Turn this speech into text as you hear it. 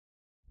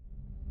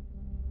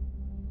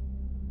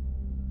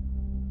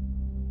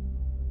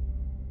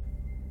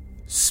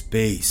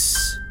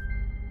Space.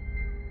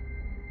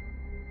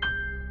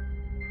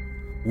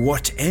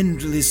 What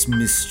endless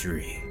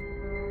mystery.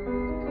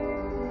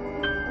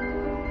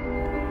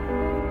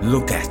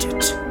 Look at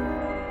it.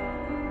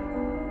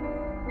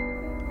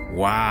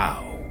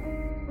 Wow.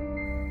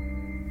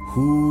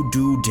 Who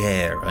do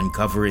dare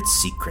uncover its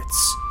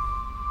secrets?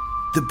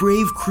 The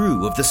brave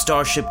crew of the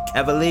starship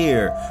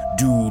Cavalier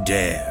do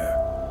dare.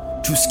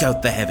 To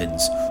scout the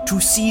heavens,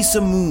 to see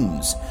some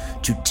moons,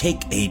 to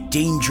take a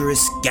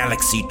dangerous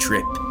galaxy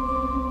trip.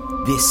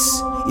 This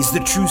is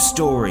the true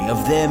story of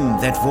them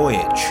that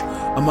voyage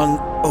among,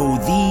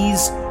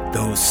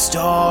 those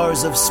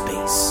stars of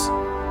space.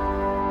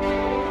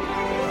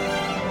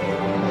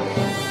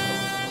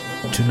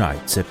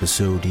 Tonight's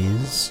episode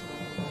is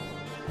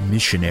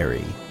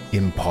Missionary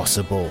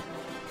Impossible.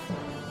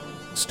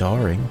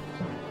 Starring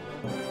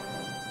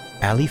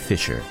Ali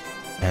Fisher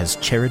as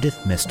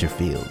Cheridith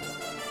Mesterfield,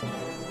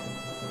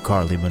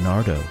 Carly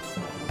Monardo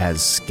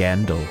as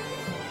Scandal,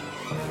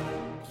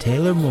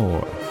 Taylor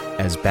Moore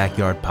as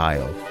Backyard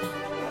Pile,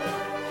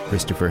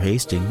 Christopher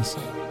Hastings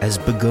as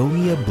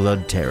Begonia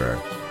Blood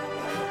Terror,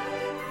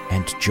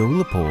 and Joe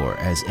Lepore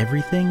as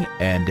everything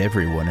and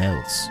everyone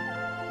else.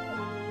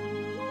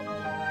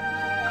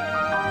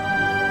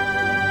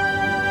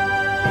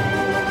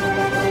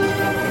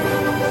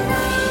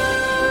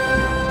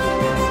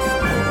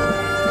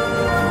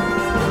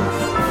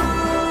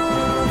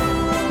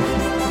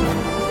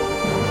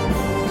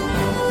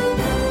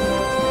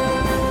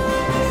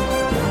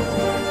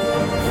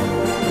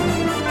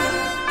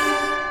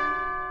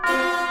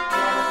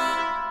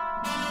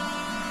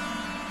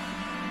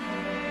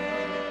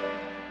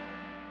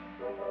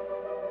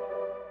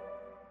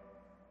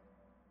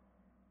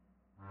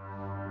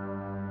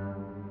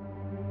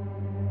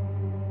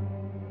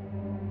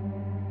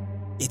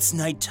 It's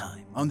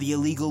nighttime on the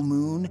illegal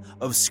moon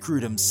of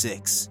Scrutum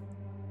 6.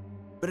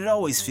 But it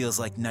always feels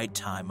like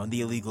nighttime on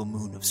the illegal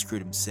moon of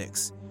Scrutum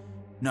 6.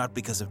 Not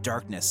because of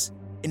darkness.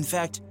 In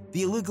fact,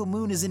 the illegal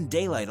moon is in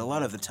daylight a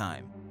lot of the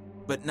time.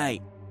 But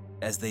night,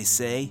 as they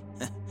say,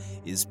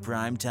 is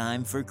prime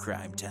time for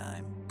crime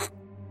time.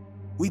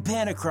 We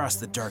pan across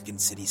the darkened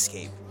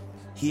cityscape.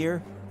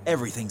 Here,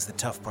 everything's the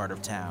tough part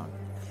of town.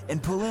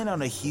 And pull in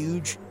on a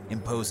huge,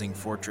 imposing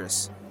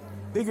fortress.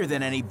 Bigger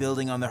than any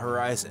building on the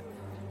horizon.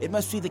 It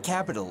must be the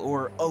capital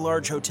or a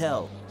large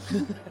hotel.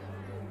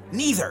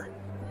 Neither!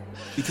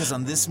 Because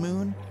on this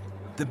moon,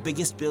 the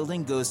biggest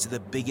building goes to the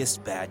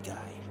biggest bad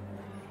guy.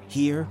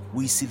 Here,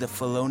 we see the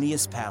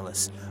felonious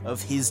palace of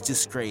his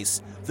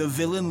disgrace, the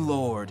villain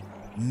lord,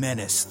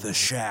 Menace the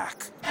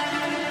Shack.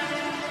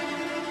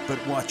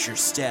 But watch your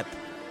step.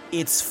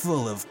 It's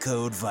full of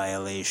code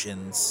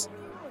violations.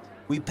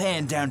 We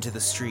pan down to the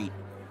street.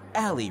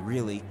 Alley,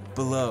 really,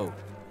 below.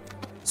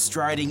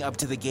 Striding up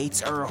to the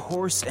gates are a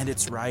horse and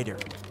its rider.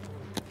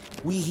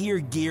 We hear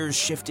gears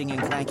shifting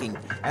and clanking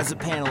as a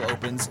panel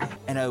opens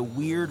and a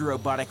weird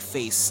robotic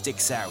face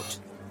sticks out.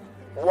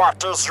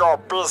 What is your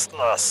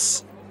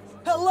business?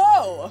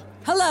 Hello!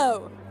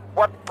 Hello!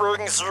 What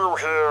brings you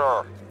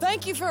here?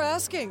 Thank you for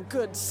asking,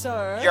 good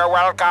sir. You're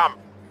welcome.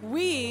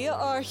 We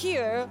are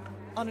here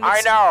on an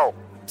I know.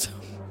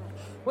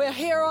 We're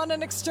here on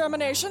an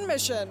extermination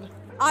mission.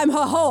 I'm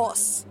her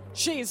horse.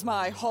 She's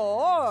my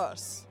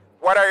horse.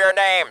 What are your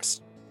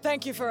names?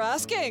 Thank you for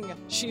asking,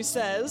 she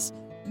says.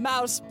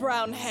 Mouse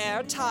brown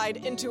hair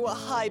tied into a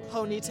high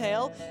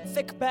ponytail,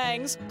 thick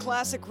bangs,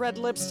 classic red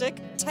lipstick,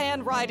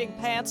 tan riding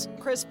pants,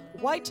 crisp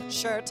white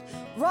shirt,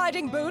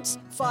 riding boots,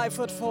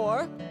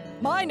 5'4".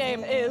 My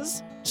name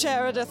is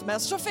Cheridith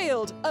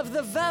Mesterfield of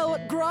the Vel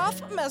Graf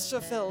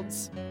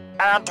Mesterfields.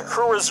 And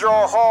who is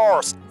your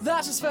horse?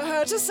 That is for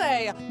her to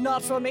say,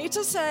 not for me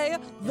to say.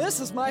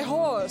 This is my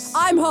horse.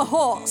 I'm her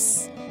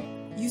horse.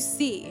 You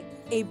see,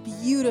 a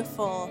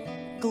beautiful,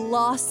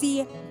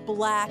 glossy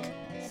black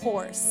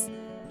horse,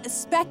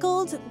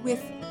 speckled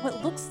with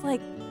what looks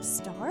like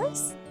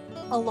stars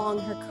along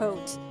her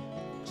coat.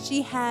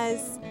 She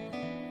has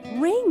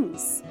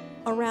rings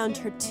around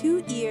her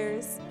 2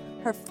 ears,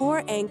 her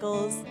 4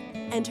 ankles,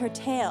 and her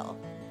tail.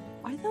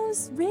 Are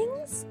those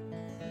rings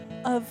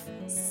of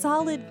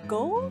solid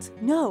gold?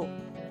 No,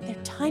 they're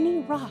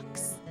tiny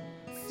rocks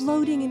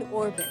floating in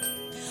orbit.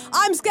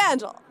 I'm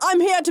Scandal.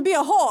 I'm here to be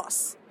a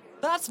horse.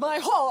 That's my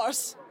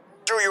horse.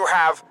 Do you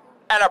have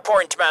an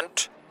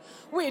appointment?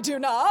 We do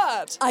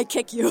not. I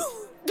kick you.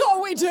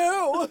 Oh, we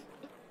do.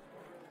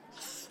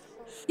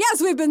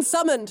 Yes, we've been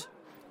summoned.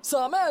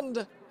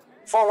 Summoned.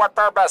 For what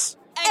purpose?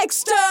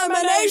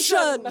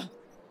 Extermination!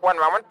 1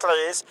 moment,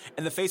 please.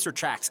 And the face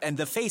retracts, and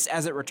the face,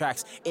 as it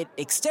retracts, it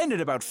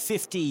extended about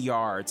 50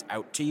 yards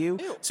out to you.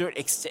 Ew. So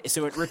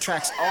it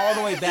retracts all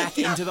the way back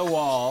into the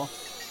wall.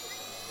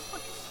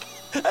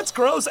 That's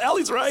gross.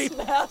 Allie's right.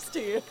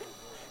 Nasty.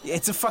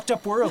 It's a fucked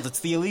up world. It's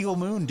the illegal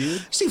moon,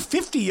 dude. See,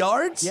 50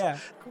 yards? Yeah.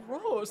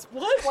 Gross.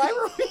 What? Why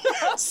were we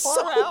that So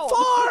far out?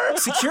 far.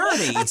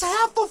 Security. That's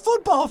half a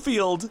football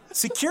field.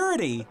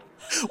 Security.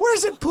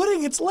 Where's it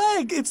putting its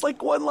leg? It's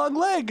like one long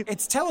leg.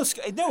 It's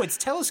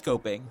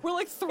telescoping. We're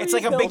like 3 It's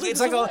like a big. buildings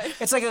It's like away.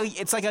 a.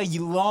 It's like a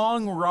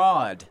long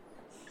rod.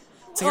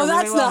 It's like Oh, a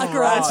that's really long not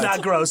gross. That's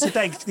not gross.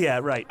 Thanks. Yeah,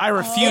 right. I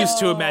refuse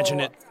to imagine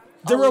it.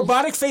 The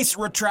robotic face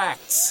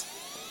retracts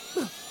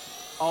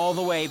all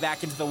the way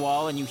back into the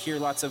wall, and you hear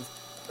lots of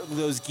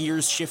those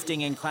gears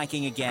shifting and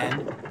clanking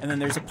again, and then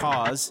there's a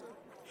pause,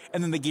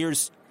 and then the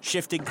gears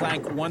shift and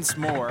clank once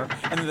more,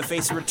 and then the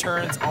face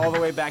returns all the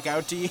way back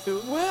out to you.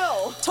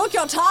 Well, Took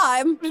your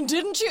time.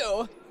 didn't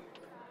you?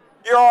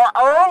 You're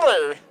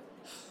early.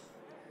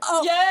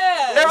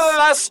 Yes!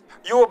 Nevertheless,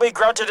 you will be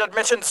granted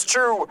admittance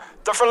to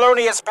the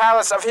felonious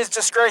palace of his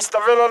disgrace, the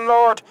villain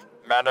lord,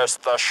 Menace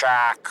the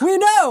Shack. We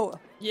know.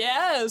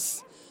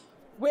 Yes!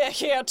 We're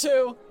here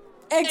to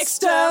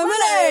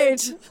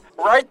Exterminate.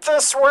 Right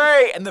this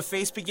way. And the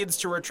face begins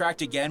to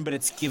retract again, but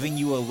it's giving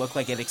you a look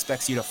like it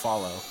expects you to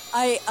follow.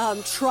 I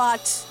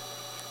trot.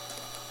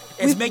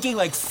 It's making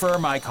like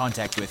firm eye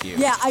contact with you.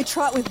 Yeah, I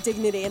trot with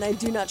dignity, and I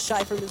do not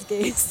shy from his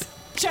gaze.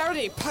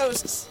 Charity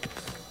posts.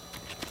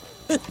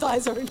 His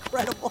thighs are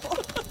incredible.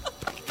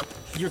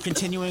 You're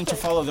continuing to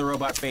follow the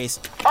robot face.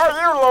 Are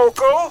you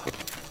local?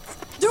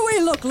 Do we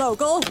look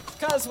local?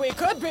 Because we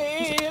could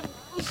be.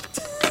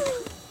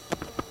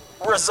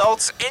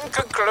 Results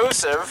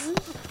inconclusive.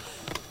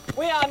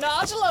 We are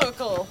not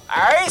local.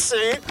 I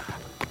see.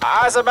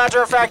 As a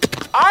matter of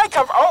fact, I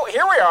come. Oh,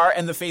 here we are.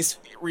 And the face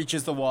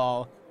reaches the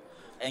wall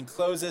and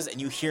closes, and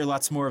you hear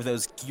lots more of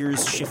those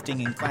gears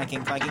shifting and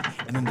clanking,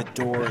 and then the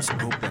doors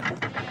open.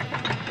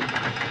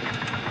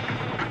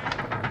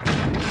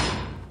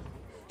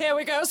 Here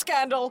we go,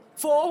 Scandal.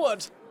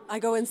 Forward. I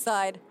go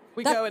inside.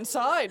 We That- go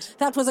inside.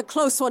 That was a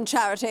close one,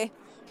 Charity.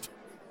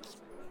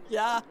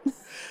 Yeah.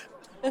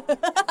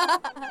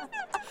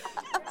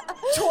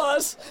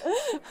 'Twas.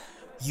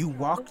 You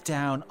walk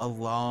down a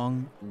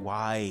long,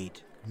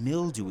 wide,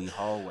 mildewy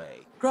hallway.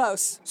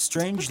 Gross.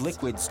 Strange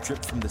liquids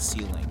drip from the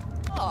ceiling.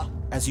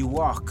 As you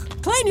walk,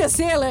 Clean your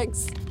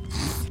ceilings.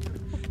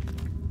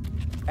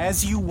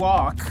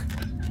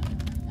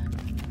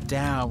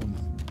 down,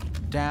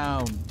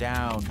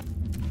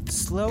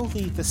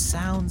 slowly the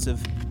sounds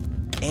of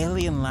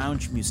alien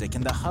lounge music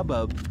and the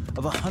hubbub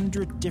of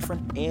 100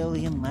 different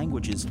alien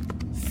languages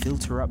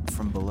filter up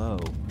from below.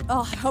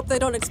 Oh, I hope they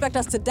don't expect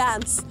us to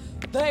dance.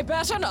 They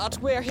better not.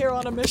 We're here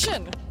on a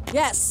mission.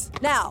 Yes,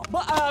 now.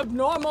 A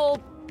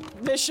normal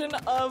mission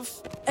of.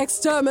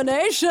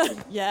 Extermination.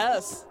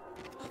 Yes.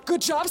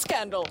 Good job,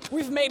 Scandal.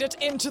 We've made it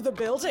into the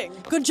building.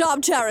 Good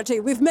job, Charity.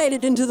 We've made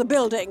it into the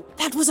building.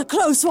 That was a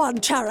close one,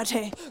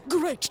 Charity.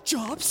 Great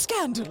job,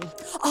 Scandal.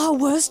 Our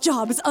worst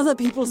job is other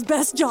people's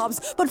best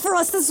jobs, but for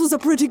us this was a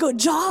pretty good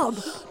job.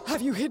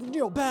 Have you hidden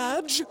your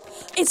badge?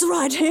 It's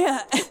right here.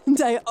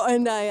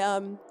 And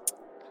I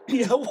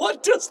Yeah,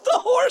 what does the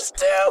horse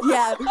do?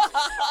 yeah.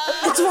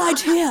 It's right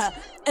here.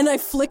 And I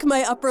flick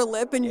my upper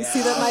lip and you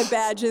see that my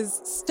badge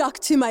is stuck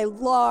to my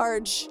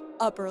large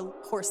upper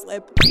horse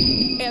lip.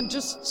 And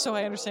just so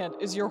I understand,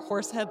 is your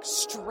horse head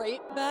straight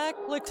back?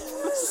 Like,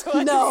 so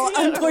I No, can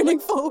see I'm it, pointing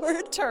like,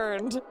 forward.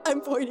 turned. I'm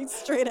pointing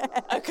straight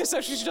ahead. Okay,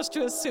 so she's just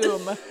to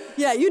assume.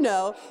 Yeah, you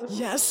know.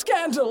 Yes,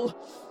 Scandal.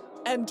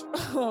 And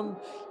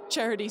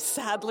Charity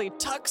sadly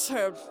tucks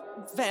her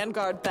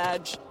Vanguard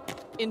badge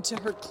into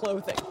her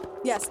clothing.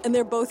 Yes, and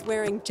they're both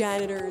wearing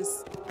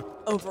janitor's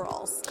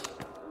overalls.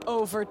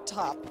 Over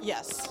top,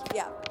 yes.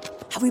 Yeah.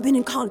 Have we been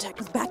in contact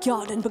with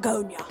Backyard and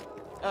Begonia?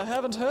 I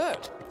haven't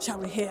heard. Shall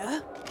we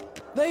hear?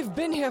 They've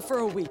been here for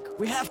a week.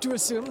 We have to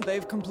assume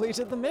they've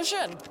completed the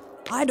mission.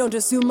 I don't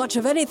assume much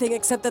of anything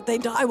except that they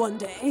die one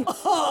day.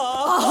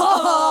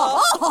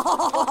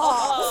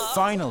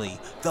 Finally,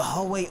 the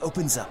hallway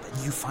opens up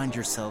and you find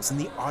yourselves in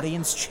the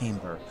audience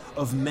chamber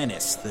of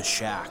Menace the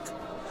Shack.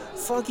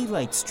 Foggy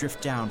lights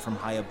drift down from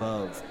high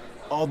above.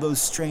 All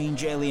those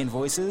strange alien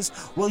voices,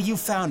 well, you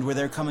found where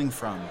they're coming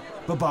from.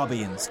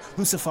 Bobobians,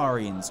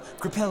 Luciferians,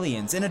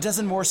 Crepellians, and a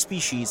dozen more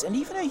species, and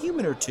even a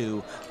human or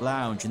two,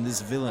 lounge in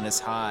this villainous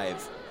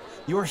hive.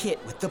 You're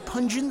hit with the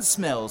pungent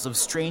smells of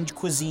strange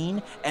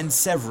cuisine and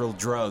several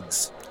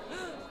drugs.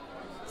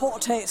 Poor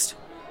taste.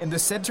 In the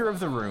center of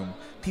the room,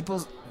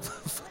 people's...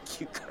 Fuck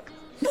you,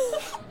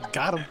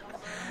 Got him.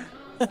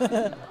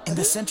 In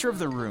the center of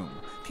the room,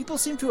 people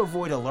seem to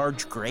avoid a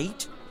large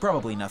grate,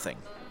 probably nothing.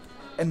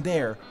 And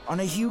there, on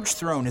a huge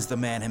throne, is the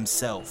man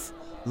himself,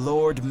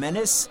 Lord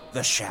Menace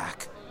the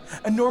Shack.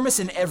 Enormous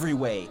in every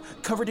way,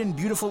 covered in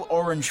beautiful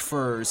orange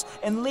furs,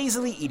 and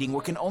lazily eating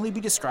what can only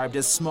be described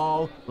as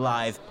small,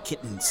 live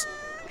kittens.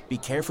 Be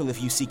careful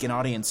if you seek an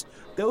audience.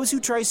 Those who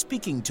try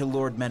speaking to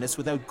Lord Menace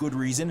without good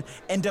reason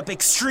end up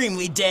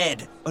extremely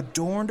dead.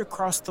 Adorned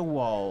across the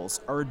walls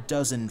are a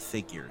dozen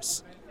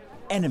figures.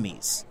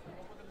 Enemies.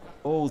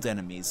 Old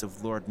enemies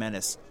of Lord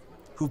Menace,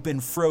 who've been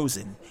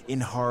frozen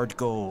in hard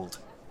gold.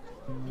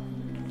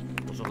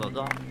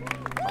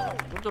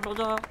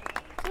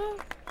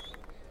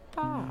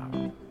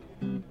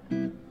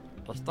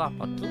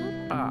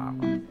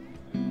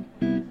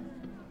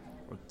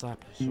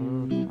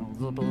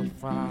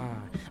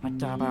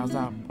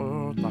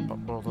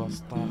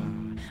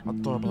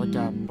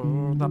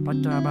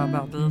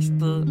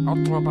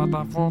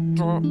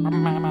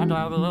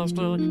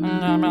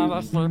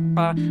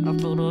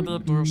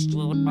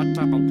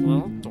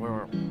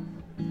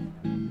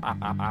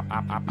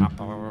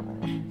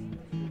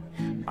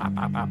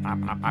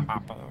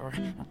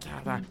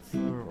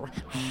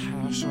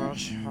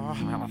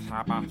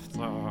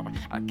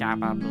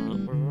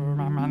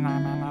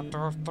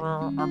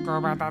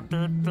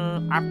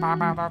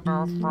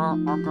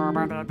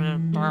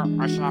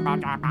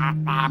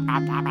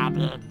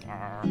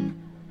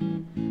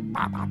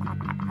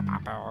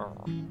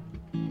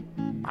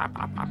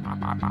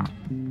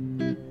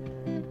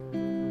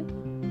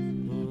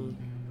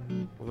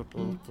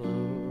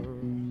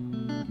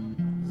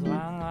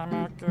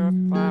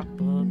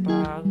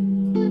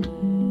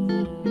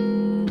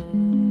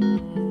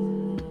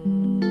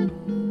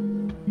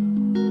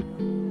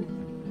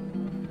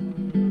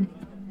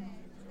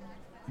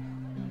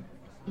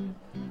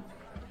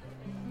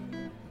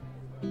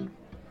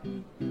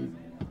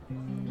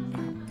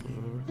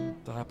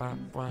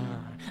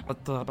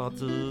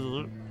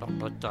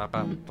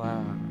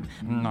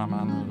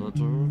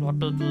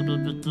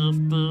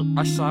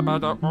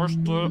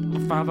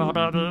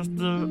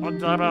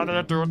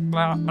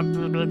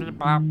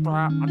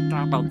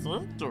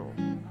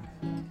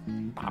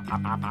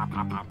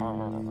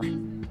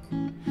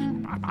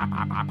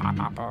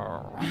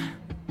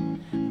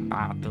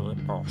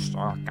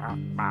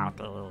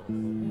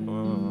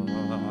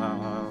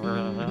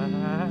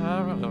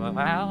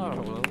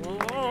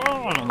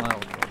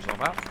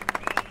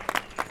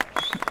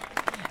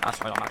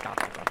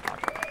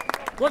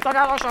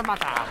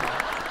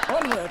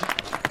 Onward.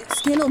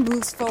 Scandal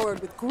moves forward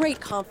with great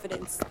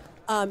confidence.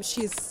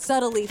 She's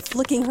subtly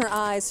flicking her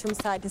eyes from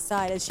side to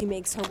side as she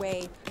makes her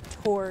way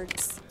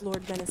towards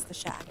Lord Menace the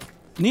Shack.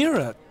 Near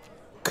a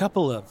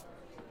couple of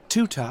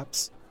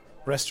two-tops,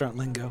 restaurant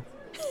lingo,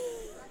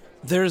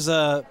 there's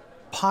a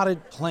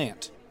potted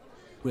plant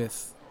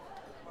with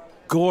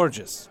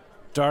gorgeous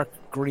dark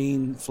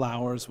green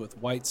flowers with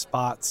white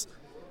spots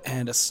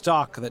and a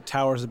stalk that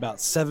towers about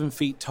 7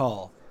 feet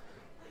tall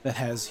that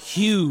has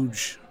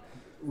huge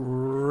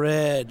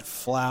red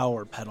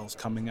flower petals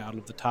coming out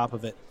of the top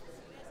of it.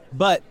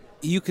 But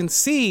you can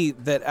see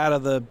that out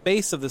of the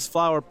base of this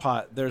flower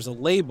pot, there's a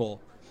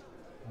label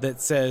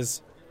that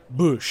says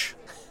Bush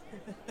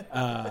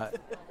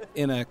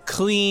in a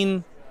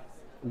clean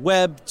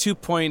Web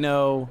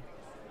 2.0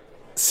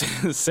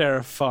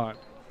 serif font.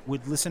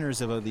 Would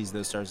listeners of These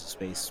Those Stars of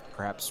Space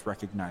perhaps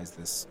recognize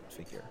this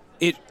figure?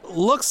 It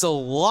looks a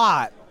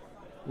lot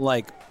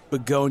like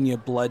Begonia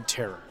Blood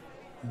Terror,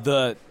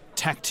 the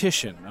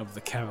tactician of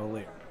the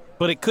Cavalier.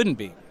 But it couldn't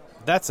be.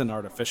 That's an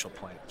artificial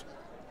plant.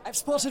 I've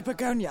spotted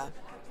Begonia.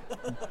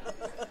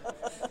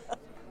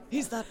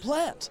 He's that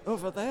plant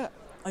over there.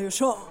 Are you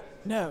sure?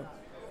 No.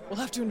 We'll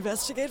have to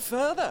investigate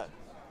further.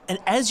 And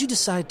as you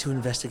decide to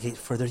investigate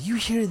further, you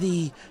hear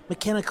the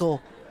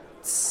mechanical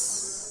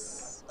tss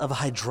of a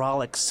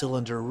hydraulic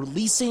cylinder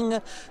releasing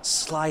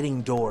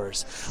sliding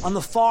doors on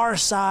the far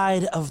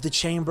side of the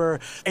chamber,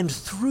 and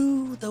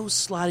through those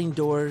sliding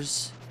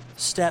doors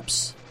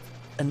steps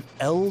an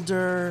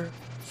elder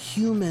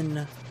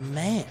human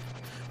man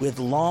with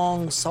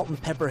long salt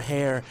and pepper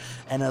hair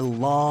and a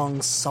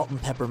long salt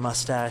and pepper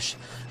mustache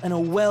and a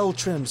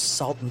well-trimmed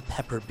salt and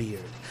pepper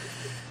beard.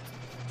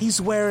 He's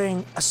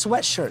wearing a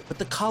sweatshirt, but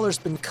the collar's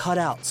been cut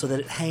out so that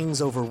it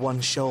hangs over one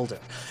shoulder.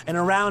 And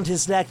around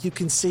his neck, you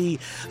can see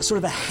sort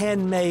of a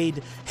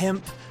handmade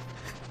hemp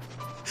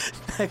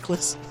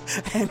necklace.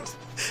 And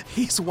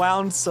he's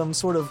wound some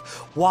sort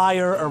of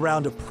wire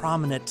around a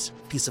prominent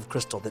piece of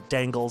crystal that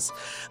dangles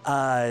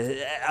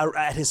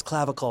at his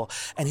clavicle.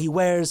 And he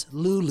wears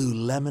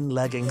Lululemon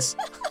leggings.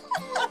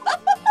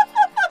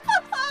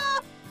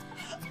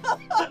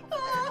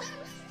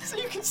 So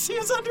you can see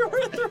his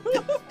underwear through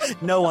them.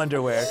 No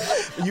underwear.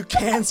 You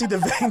can see the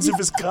veins of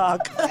his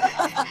cock.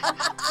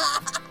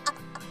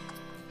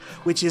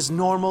 Which is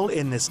normal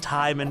in this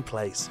time and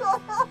place.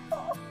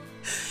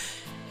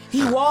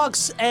 He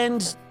walks,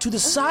 and to the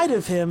side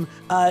of him,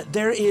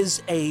 there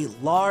is a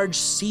large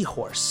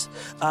seahorse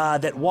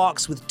that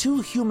walks with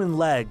 2 human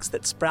legs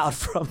that sprout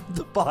from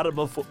the bottom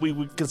of what we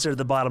would consider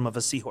the bottom of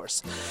a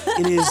seahorse.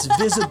 It is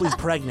visibly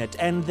pregnant,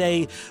 and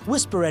they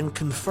whisper and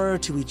confer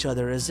to each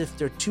other as if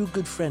they're 2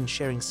 good friends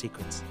sharing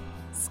secrets.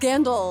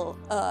 Scandal,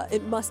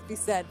 it must be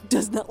said,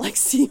 does not like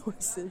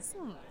seahorses.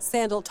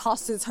 Sandal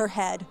tosses her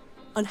head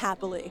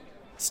unhappily.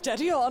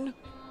 Steady on.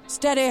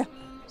 Steady.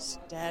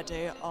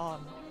 Steady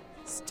on.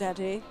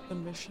 Steady. The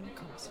mission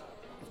comes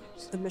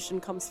first. The mission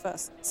comes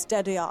first.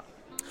 Steady on.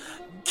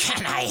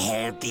 Can I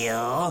help you?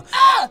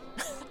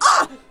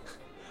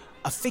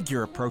 A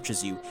figure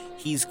approaches you.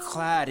 He's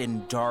clad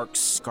in dark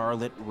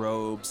scarlet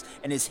robes,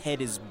 and his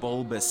head is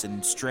bulbous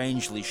and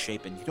strangely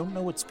shapen. You don't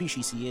know what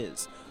species he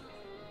is,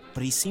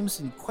 but he seems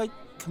in quite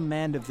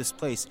command of this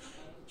place.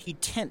 He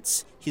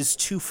tense his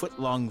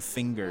 2-foot-long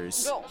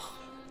fingers. No.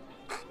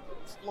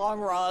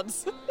 Long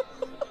rods.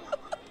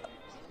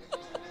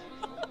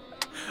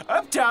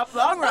 top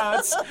long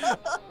routes.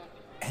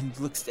 And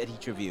looks at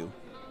each of you.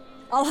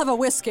 I'll have a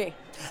whiskey.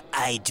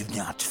 I do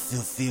not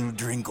fulfill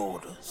drink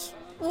orders.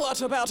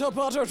 What about a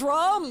buttered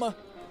rum?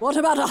 What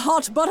about a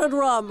hot buttered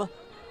rum?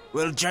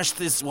 Well, just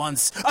this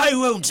once, I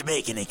won't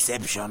make an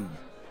exception.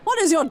 What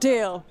is your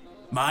deal?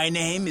 My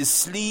name is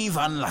Sleeve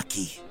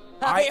Unlucky.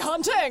 Happy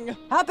hunting!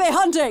 Happy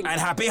hunting! And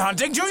happy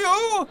hunting to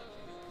you!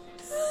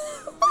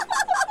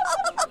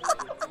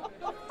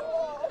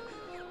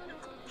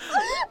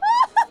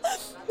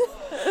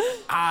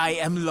 I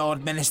am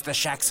Lord Minister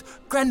Shack's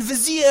Grand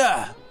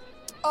Vizier.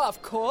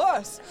 Of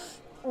course.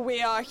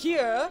 We are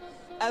here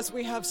as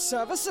we have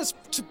services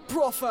to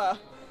proffer.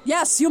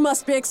 Yes, you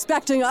must be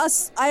expecting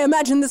us. I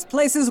imagine this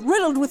place is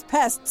riddled with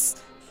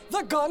pests.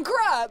 The gunk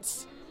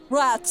rats!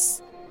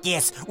 Rats.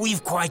 Yes,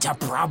 we've quite a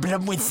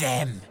problem with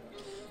them.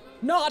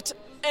 Not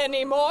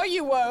anymore,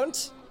 you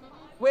won't.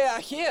 We're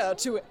here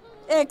to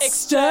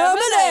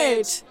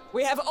Exterminate!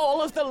 We have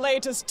all of the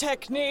latest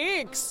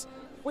techniques.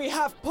 We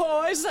have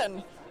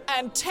poison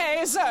and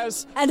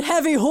tasers, And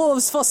heavy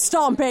hooves for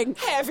stomping.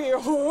 heavy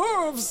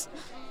hooves,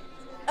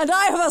 And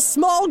I have a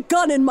small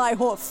gun in my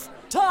hoof.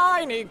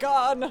 tiny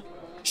gun.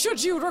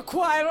 Should you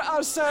require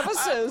our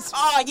services?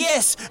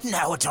 Yes,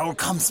 now it all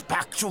comes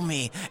back to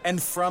me.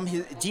 And from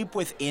deep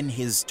within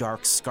his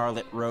dark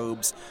scarlet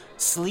robes,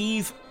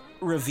 Sleeve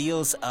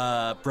reveals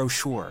a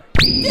brochure.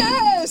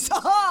 Yes!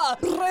 Ha!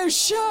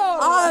 Brochure!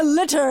 Our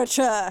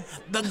literature.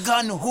 The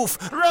gun hoof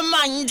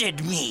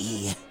reminded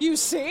me. You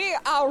see,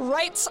 our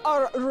rates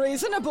are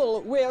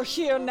reasonable. We're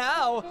here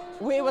now.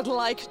 We would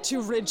like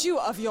to rid you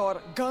of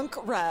your gunk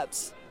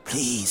rats.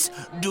 Please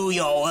do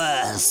your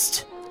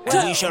worst,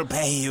 and we shall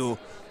pay you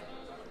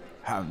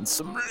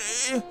handsomely.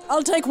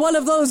 I'll take one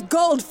of those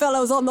gold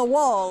fellows on the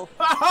wall.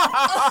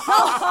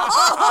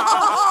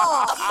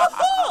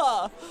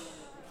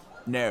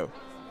 No.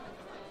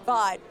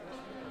 Fine.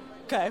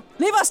 Okay.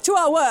 Leave us to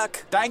our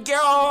work. Thank you.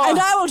 And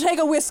I will take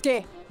a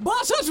whiskey.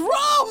 Buttered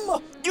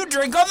rum! You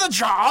drink on the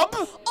job?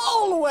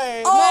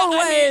 Always!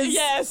 Always.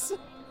 Yes!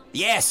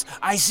 Yes,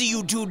 I see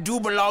you two do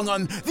belong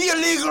on the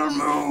illegal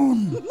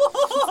moon.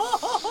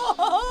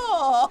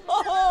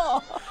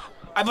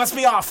 I must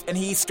be off, and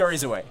he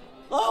scurries away.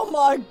 Oh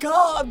my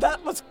god,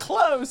 that was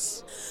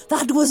close!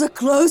 That was a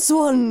close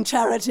one,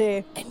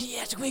 Charity. And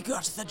yet we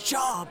got the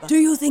job. Do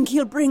you think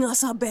he'll bring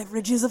us our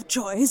beverages of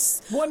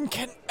choice? One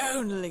can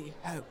only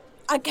hope.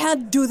 I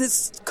can't do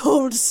this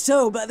cold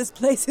sober. This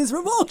place is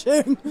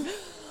revolting.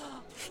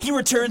 He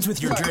returns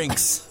with your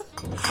drinks.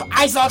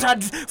 I thought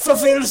I'd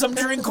fulfill some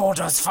drink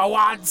orders for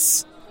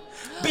once.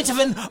 Bit of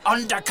an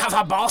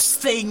undercover boss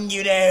thing,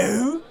 you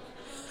know.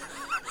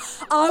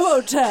 I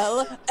won't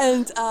tell.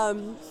 And,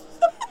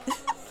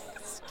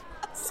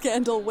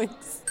 Scandal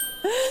winks.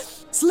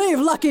 Sleeve,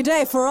 lucky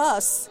day for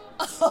us.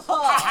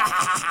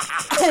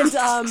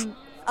 And,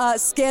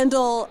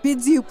 Scandal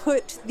bids you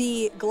put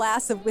the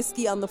glass of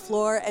whiskey on the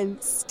floor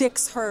and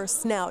sticks her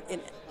snout in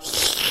it.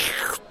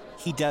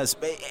 He does,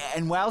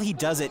 and while he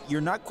does it,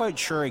 you're not quite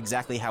sure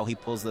exactly how he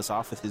pulls this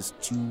off with his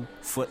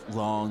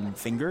 2-foot-long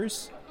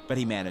fingers, but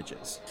he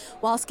manages.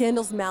 While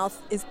Scandal's mouth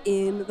is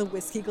in the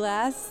whiskey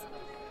glass,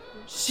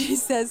 she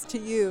says to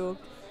you,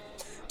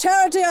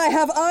 Charity, I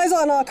have eyes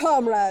on our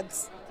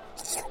comrades.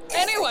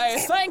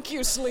 Anyway, thank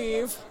you,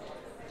 Sleeve.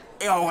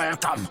 You're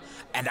welcome,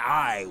 and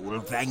I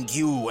will thank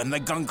you when the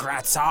gunk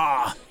rats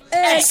are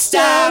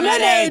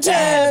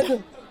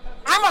Exterminated!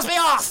 I must be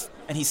off!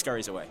 And he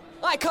scurries away.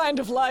 I kind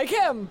of like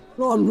him.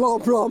 Blom,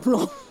 blom, blom,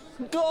 blom.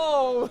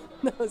 Go!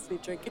 That was me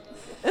drinking.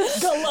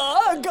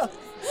 Glug!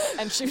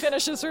 And she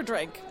finishes her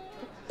drink.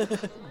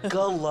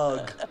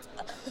 Glug.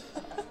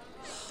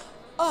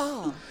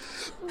 Oh.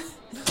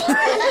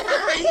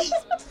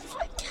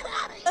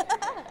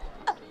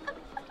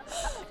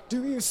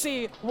 Do you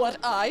see what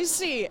I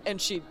see? And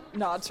she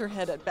nods her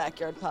head at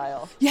Backyard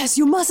Pile. Yes,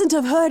 you mustn't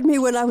have heard me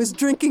when I was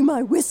drinking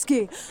my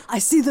whiskey. I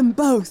see them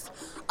both.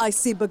 I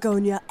see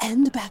Begonia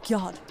and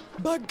Backyard.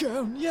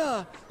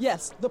 Begonia!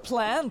 Yes, the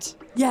plant.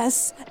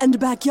 Yes, and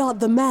Backyard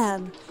the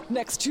man.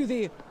 Next to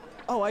the...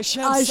 Oh, I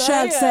shan't I say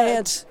shan't say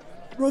it.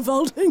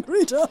 Revolting,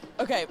 Rita.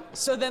 Okay,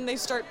 so then they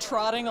start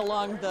trotting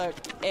along the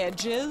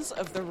edges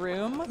of the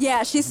room.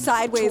 Yeah, she's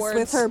sideways with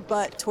Towards- her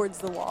butt towards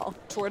the wall.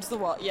 Towards the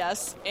wall,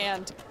 yes.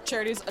 And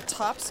Charity's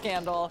atop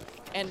Scandal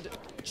and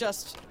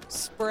just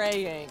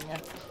spraying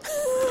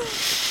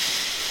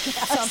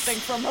something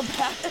from a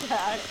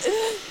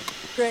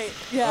backpack Great,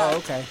 yeah. Oh,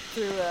 okay.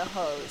 through a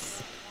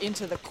hose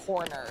into the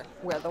corner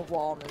where the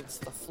wall meets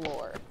the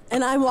floor.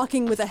 And I'm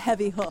walking with a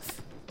heavy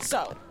hoof.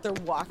 So they're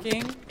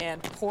walking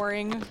and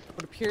pouring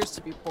what appears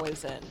to be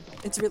poison.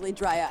 It's really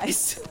dry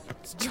ice.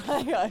 It's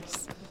dry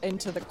ice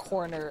into the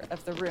corner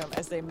of the room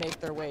as they make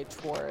their way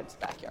towards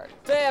Backyard.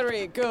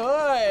 Very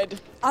good.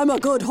 I'm a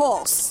good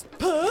horse.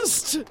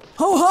 Pissed.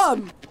 Ho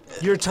hum!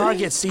 Your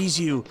target sees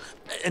you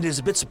and is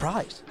a bit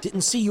surprised.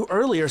 Didn't see you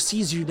earlier,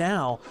 sees you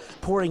now,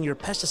 pouring your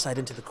pesticide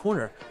into the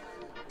corner.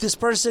 This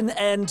person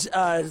and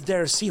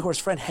their seahorse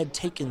friend had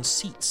taken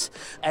seats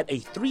at a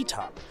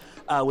 3-top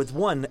with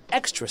one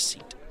extra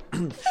seat.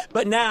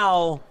 But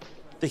now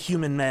the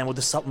human man with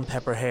the salt and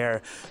pepper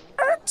hair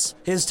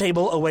his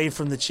table away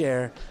from the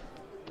chair.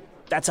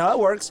 That's how it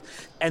works.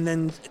 And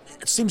then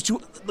it seems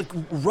to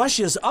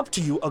rushes up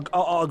to you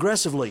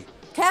aggressively.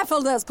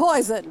 Careful, there's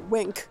poison,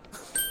 wink.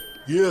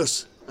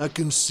 Yes, I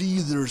can see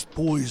there's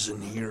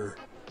poison here.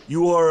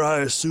 You are, I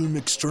assume,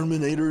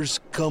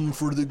 exterminators come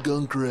for the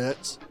gunk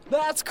rats?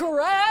 That's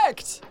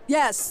correct!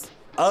 Yes.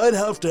 I'd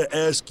have to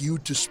ask you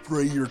to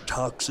spray your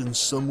toxins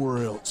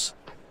somewhere else.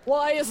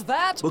 Why is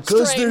that,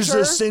 Because stranger? there's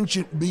a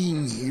sentient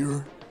being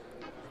here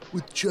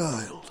with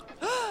child.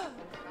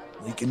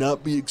 They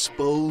cannot be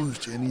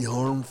exposed to any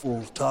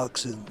harmful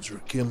toxins or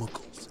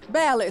chemicals.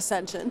 Barely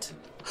sentient.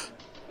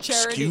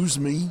 Charity. Excuse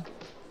me?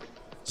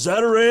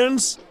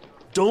 Zatarans,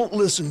 don't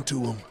listen to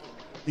them.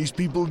 These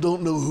people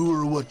don't know who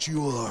or what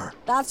you are.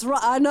 That's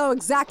right. I know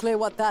exactly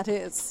what that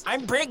is.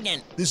 I'm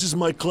pregnant. This is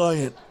my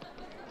client,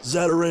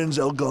 Zatarans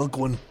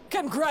Algonquin.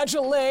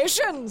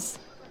 Congratulations!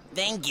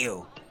 Thank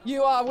you.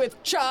 You are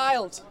with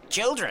child.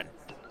 Children.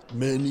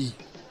 Many.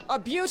 A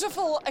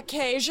beautiful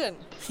occasion.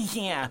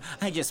 Yeah,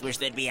 I just wish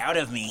they'd be out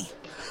of me.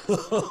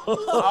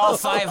 All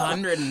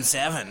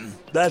 507.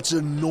 That's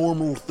a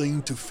normal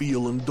thing to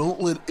feel, and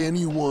don't let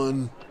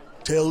anyone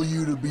tell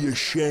you to be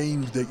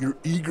ashamed that you're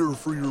eager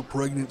for your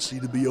pregnancy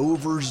to be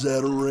over,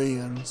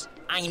 Zatarans.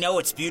 I know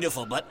it's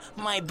beautiful, but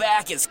my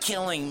back is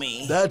killing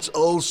me. That's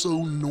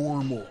also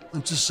normal.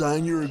 It's a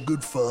sign you're a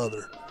good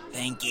father.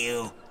 Thank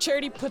you.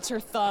 Charity puts her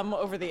thumb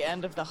over the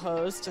end of the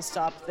hose to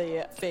stop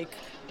the fake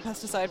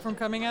pesticide from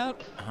coming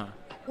out.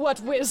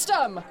 What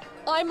wisdom!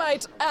 I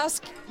might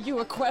ask you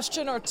a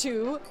question or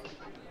two,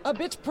 a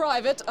bit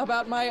private,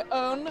 about my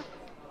own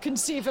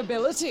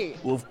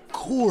conceivability. Well, of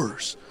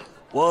course.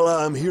 While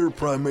I'm here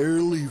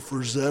primarily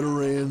for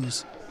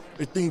Zatarans,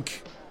 I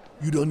think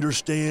you'd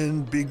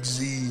understand, Big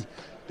Z,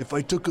 if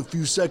I took a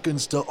few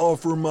seconds to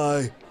offer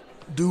my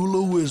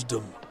doula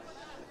wisdom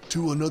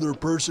to another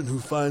person who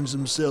finds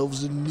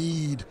themselves in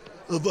need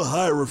of a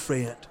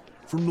hierophant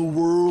from the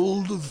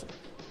world of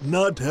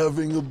not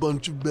having a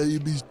bunch of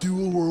babies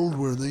to a world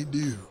where they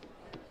do.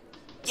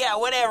 Yeah,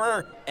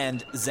 whatever.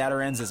 And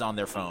Zatarans is on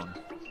their phone.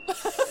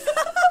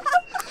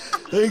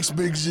 Thanks,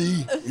 Big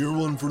Z. You're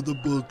one for the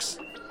books.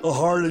 A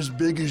heart as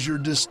big as your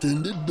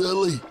distended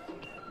belly.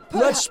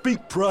 Let's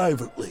speak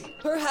privately.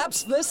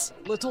 Perhaps this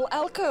little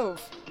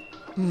alcove.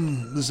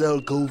 This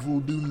alcove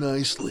will do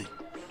nicely.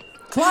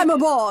 Climb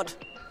aboard.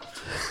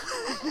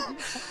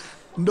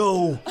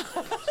 No,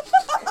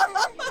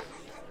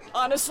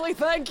 Honestly,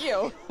 thank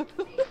you.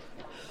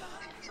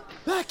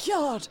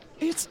 Backyard,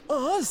 it's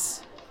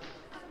us.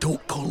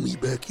 don't call me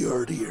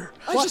backyard here.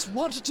 I just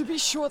wanted to be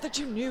sure that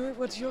you knew it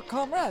was your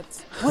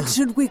comrades. What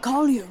should we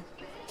call you?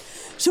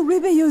 Should we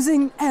be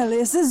using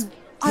aliases?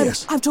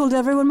 Yes. I've told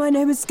everyone my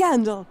name is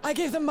Scandal. I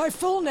gave them my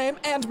full name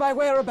and my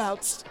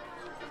whereabouts.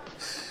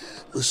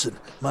 Listen,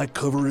 my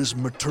cover is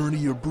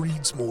Maternia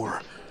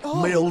Breedsmore,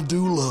 male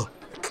doula.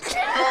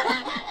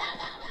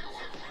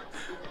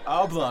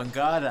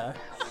 Oblongata.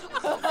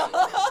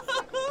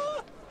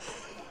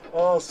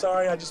 Oh,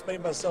 sorry, I just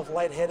made myself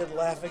lightheaded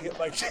laughing at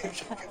my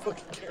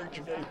fucking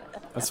character name.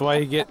 That's why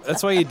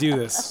you do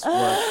this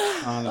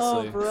work,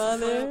 honestly.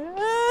 Brother.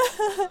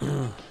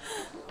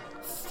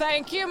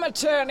 Thank you,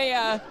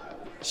 Maternia,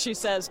 she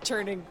says,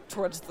 turning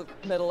towards the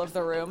middle of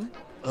the room.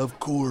 Of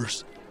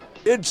course.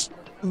 It's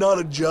not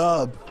a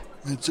job,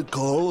 it's a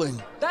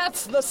calling.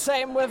 That's the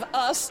same with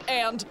us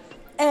and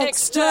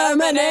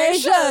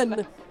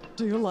Extermination!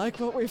 Do you like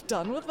what we've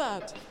done with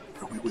that?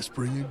 Are we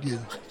whispering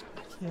again?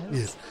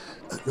 Yes.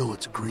 No,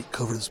 it's a great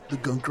cover. The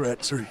gunk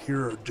rats are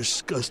here are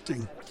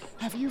disgusting.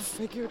 Have you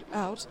figured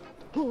out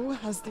who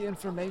has the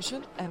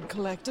information and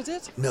collected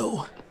it?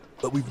 No,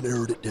 but we've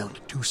narrowed it down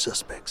to 2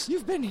 suspects.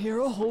 You've been here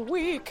a whole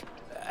week.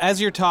 As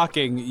you're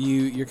talking,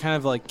 you're kind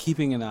of like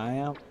keeping an eye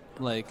out,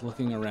 like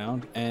looking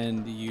around,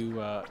 and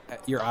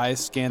your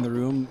eyes scan the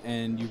room,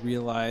 and you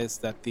realize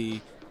that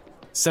the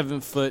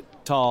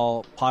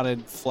 7-foot-tall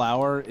potted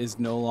flower is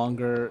no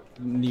longer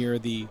near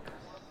the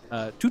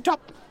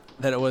two-top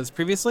that it was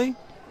previously.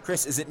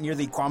 Chris, is it near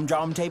the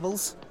Quamjam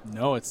tables?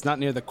 No, it's not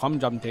near the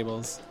Quamjam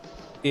tables.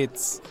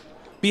 It's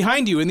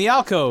behind you in the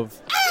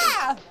alcove.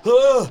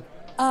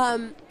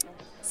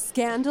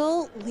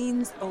 Scandal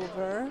leans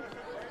over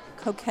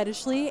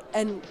coquettishly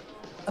and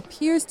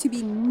appears to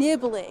be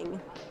nibbling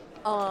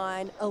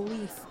on a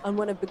leaf, on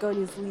one of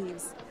Begonia's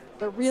leaves.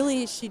 But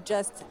really, she's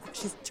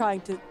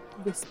trying to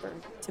whisper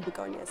to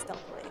Begonia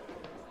stealthily.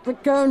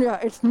 Begonia,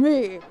 it's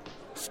me,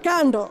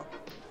 Scandal,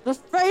 the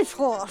space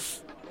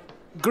horse.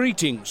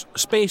 Greetings,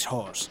 Space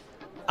Horse.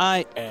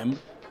 I am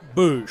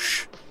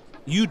Bush.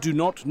 You do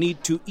not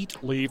need to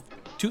eat leaf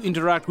to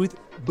interact with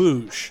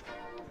Bush.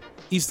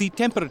 Is the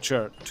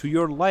temperature to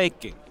your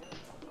liking?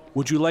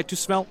 Would you like to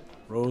smell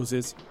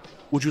roses?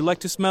 Would you like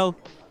to smell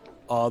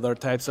other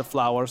types of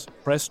flowers?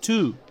 Press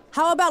 2.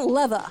 How about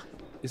leather?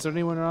 Is there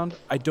anyone around?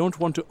 I don't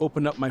want to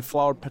open up my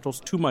flower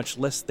petals too much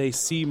lest they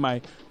see my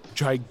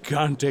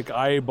gigantic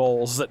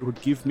eyeballs that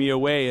would give me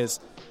away as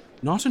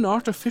not an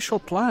artificial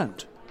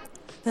plant.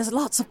 There's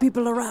lots of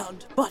people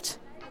around, but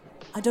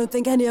I don't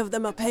think any of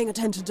them are paying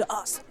attention to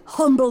us,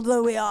 humble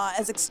though we are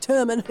as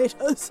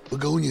exterminators.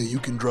 Begonia, you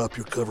can drop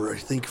your cover. I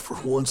think for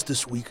once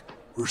this week,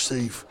 we're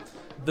safe.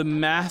 The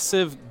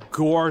massive,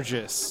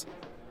 gorgeous,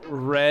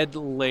 red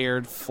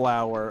layered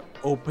flower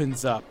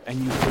opens up, and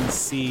you can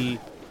see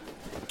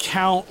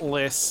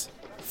countless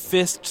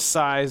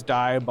fist-sized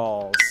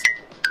eyeballs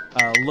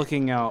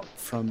looking out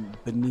from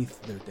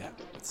beneath their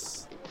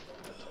depths.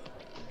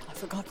 I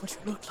forgot what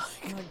you looked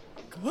like. My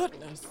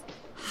goodness.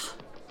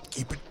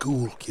 Keep it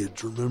cool,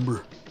 kids,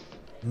 remember?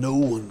 No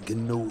one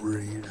can know we're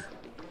here.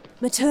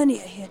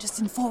 Maternia here just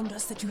informed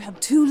us that you have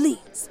 2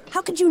 leads.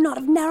 How could you not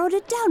have narrowed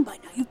it down by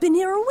now? You've been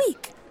here a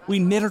week. We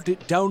narrowed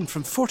it down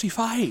from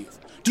 45.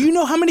 Do you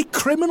know how many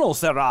criminals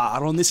there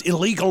are on this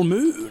illegal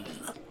moon?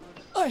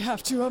 I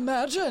have to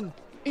imagine.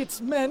 It's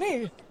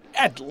many.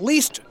 At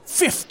least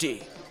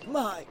 50.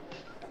 My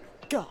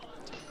God.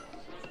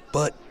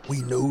 But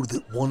we know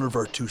that one of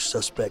our 2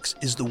 suspects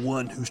is the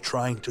one who's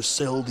trying to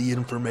sell the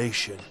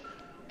information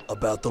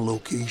about the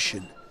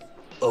location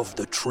of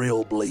the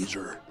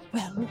Trailblazer.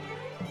 Well,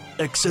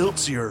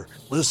 Excelsior!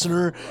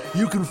 Listener,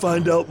 you can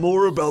find out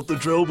more about the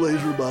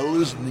Trailblazer by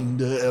listening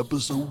to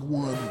episode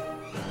 1.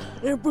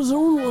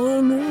 episode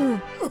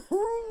 1.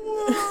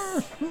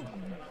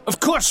 Of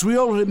course, we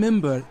all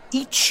remember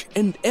each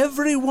and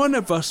every one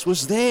of us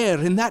was there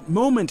in that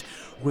moment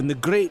when the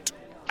great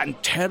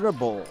and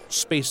terrible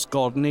space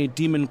god named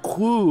Demon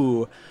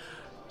Q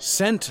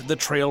sent the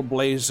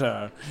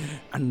Trailblazer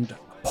and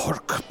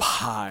pork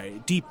pie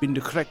deep into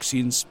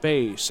Crexian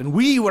space, and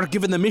we were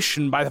given the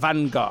mission by the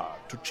Vanguard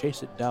to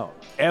chase it down.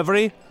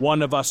 Every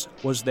one of us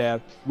was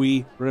there.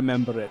 We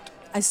remember it.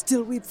 I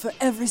still weep for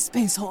every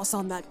space horse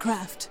on that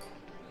craft.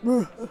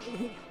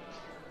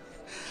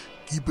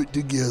 Keep it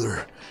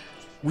together.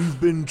 We've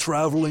been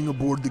traveling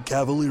aboard the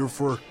Cavalier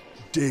for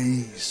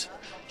days,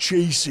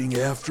 chasing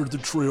after the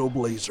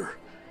Trailblazer.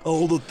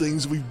 All the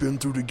things we've been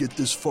through to get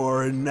this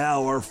far, and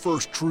now our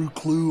first true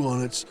clue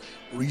on its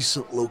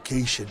recent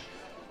location.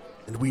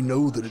 And we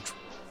know that it's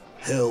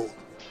held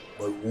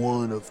by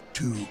one of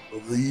 2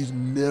 of these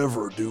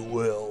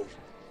never-do-wells.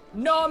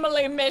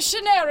 Normally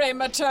missionary,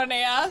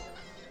 Maternia.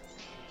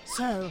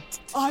 So,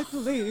 I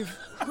believe.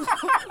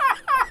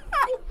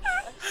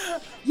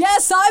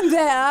 Yes, I'm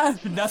there.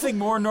 Nothing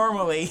more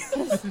normally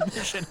than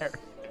missionary.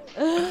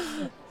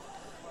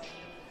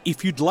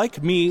 If you'd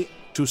like me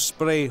to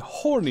spray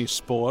horny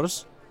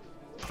spores,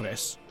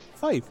 press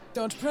 5.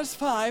 Don't press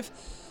 5.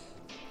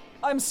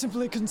 I'm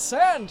simply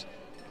concerned.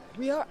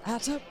 We are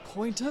at a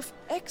point of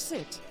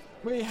exit.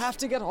 We have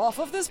to get off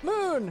of this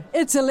moon.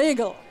 It's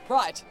illegal.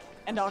 Right.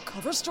 And our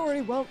cover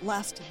story won't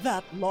last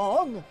that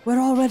long.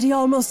 We're already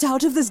almost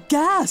out of this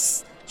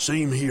gas.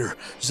 Same here.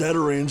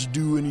 Zataran's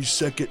due any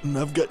second, and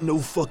I've got no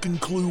fucking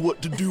clue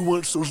what to do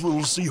once those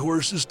little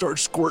seahorses start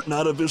squirting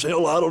out of his,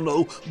 hell, I don't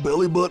know,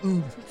 belly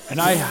button. And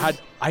I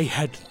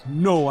had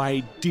no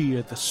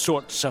idea the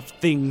sorts of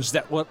things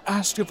that were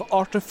asked of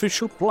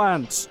artificial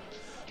plants.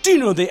 Do you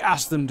know they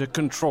asked them to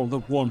control the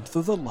warmth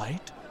of the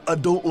light? I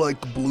don't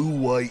like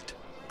blue-white.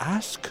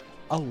 Ask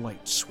a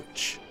light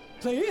switch.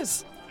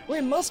 Please, we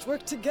must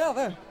work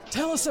together.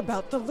 Tell us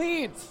about the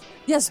leads.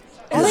 Yes,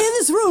 are they in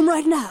this room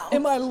right now?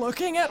 Am I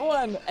looking at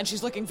one? And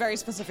she's looking very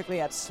specifically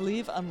at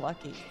Sleeve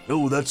Unlucky.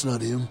 No, that's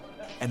not him.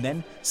 And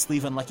then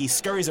Sleeve Unlucky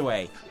scurries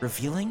away,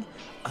 revealing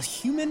a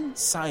human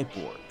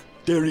cyborg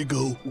There you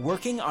go.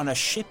 working on a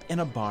ship in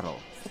a bottle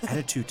at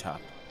a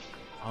 2-top,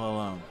 all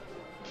alone.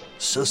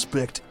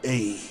 Suspect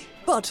A.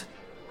 But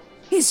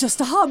he's just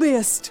a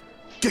hobbyist.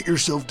 Get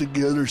yourself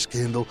together,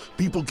 Scandal.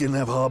 People can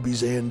have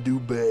hobbies and do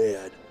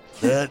bad.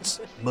 That's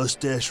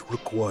mustache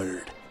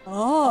required.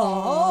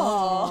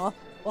 Oh.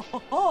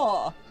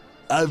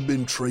 I've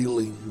been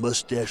trailing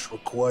mustache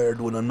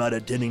required when I'm not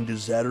attending to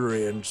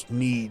Zataran's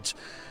needs.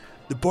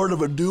 The part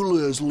of a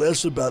doula is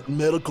less about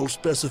medical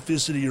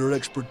specificity or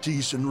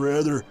expertise and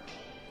rather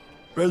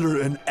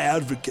an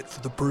advocate for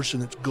the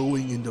person that's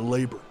going into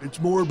labor. It's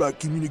more about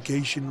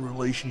communication,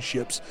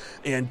 relationships,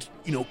 and,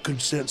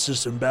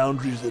 consensus and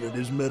boundaries than it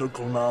is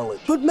medical knowledge.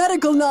 But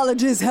medical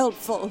knowledge is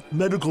helpful.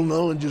 Medical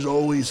knowledge is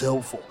always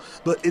helpful.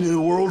 But in a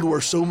world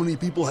where so many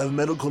people have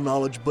medical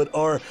knowledge but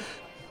are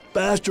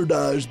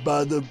bastardized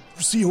by the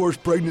seahorse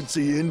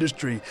pregnancy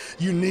industry,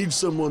 you need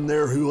someone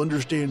there who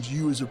understands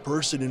you as a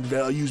person and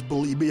values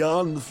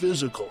beyond the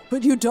physical.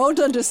 But you don't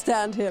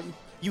understand him.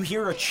 You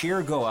hear a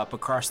cheer go up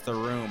across the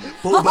room,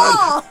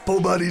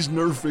 Bobody's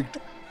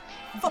nerfed.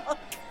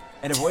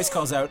 and a voice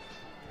calls out,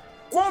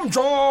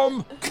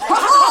 "Quamjom!"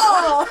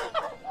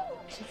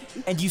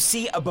 And you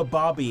see a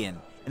Bababian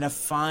in a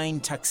fine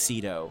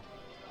tuxedo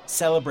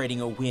celebrating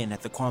a win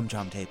at the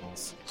Quamjom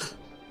tables.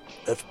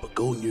 That's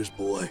Begonia's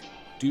boy.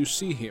 Do you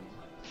see him?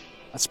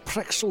 That's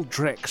Prexel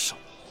Drexel,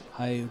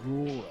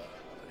 Hyrule,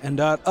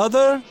 and our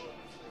other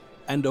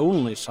and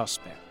only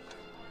suspect.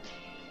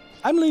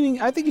 I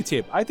think it's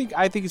him. I think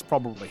it's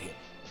probably him.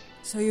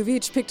 So you've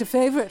each picked a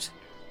favorite.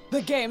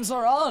 The games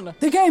are on.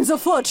 The game's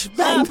afoot.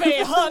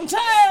 Happy hunting!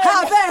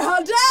 Happy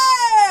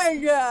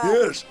hunting!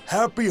 Yes,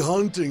 happy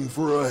hunting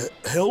for a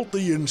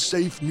healthy and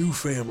safe new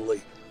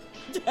family.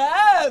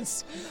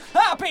 Yes!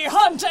 Happy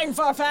hunting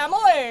for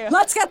family!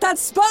 Let's get that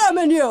sperm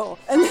in you!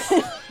 And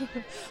then,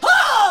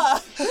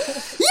 Ah!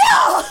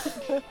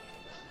 yeah!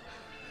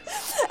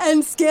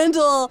 And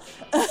Scandal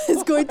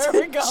is going Where are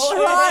we to going?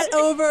 trot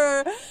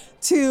over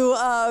to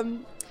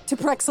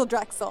Prexel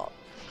Drexel.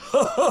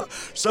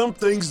 Some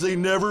things they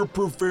never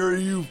prepare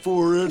you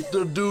for at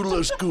the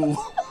doula school.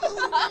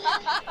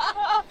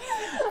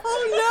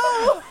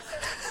 Oh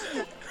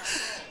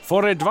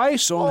For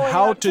advice on Oh,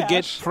 how yeah, to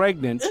get Cash.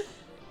 pregnant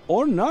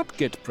or not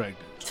get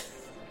pregnant,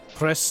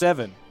 press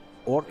 7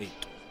 or 8.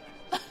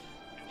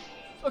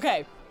 Okay.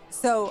 no!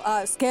 So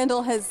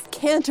Scandal has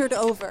cantered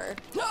over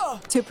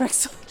to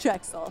Prexel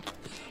Drexel.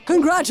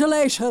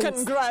 Congratulations!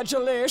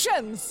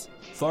 Congratulations!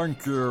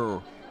 Thank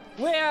you.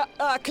 We're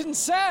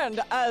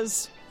concerned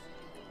as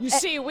you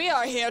see we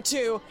are here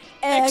to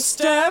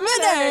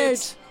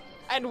Exterminate!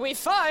 And we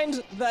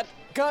find that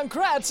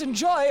Gunkrats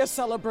enjoy a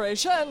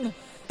celebration.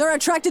 They're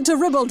attracted to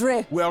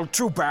ribaldry. Well,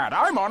 too bad.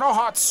 I'm on a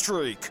hot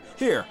streak.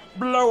 Here,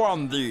 blow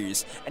on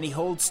these. And he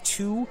holds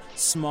 2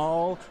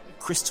 small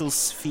crystal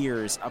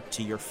spheres up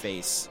to your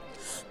face.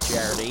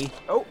 Charity.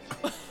 Oh.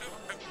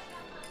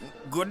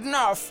 Good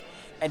enough.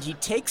 And he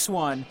takes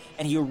one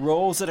and he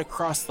rolls it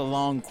across the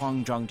long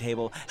Kwangjong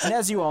table. And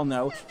as you all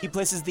know, he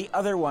places the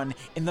other one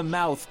in the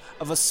mouth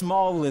of a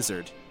small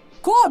lizard.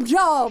 Quab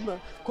job!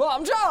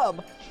 Quam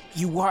job!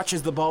 You watch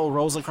as the ball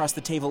rolls across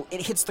the table.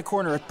 It hits the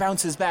corner, it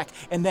bounces back,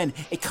 and then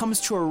it comes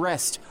to a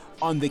rest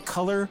on the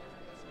color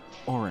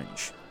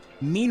orange.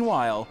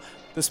 Meanwhile,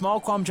 the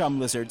small Quamjam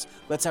lizard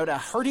lets out a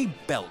hearty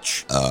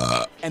belch.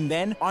 And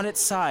then on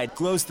its side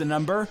glows the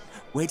number,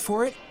 wait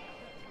for it,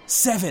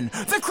 7.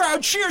 The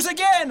crowd cheers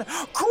again!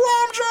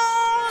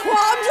 Quamjam!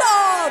 Quab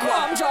job!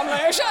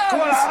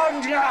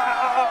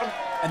 Quamjamlations!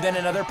 And then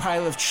another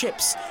pile of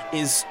chips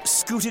is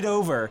scooted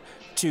over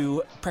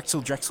to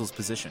Prexel Drexel's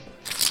position.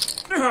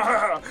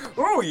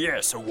 Oh,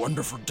 yes, a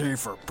wonderful day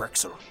for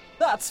Prexel.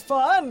 That's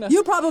fun!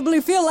 You probably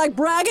feel like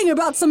bragging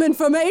about some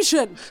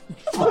information.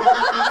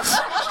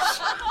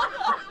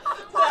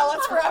 Now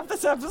let's wrap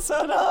this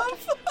episode up.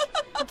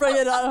 Bring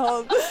it on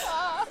home.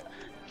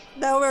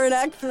 Now we're in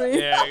Act 3.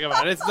 Yeah, come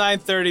on. It's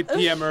 9:30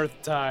 p.m. Earth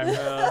time.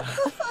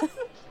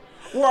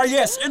 Why,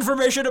 yes,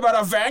 information about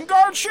a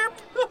Vanguard ship?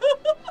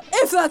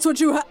 If that's what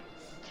you have.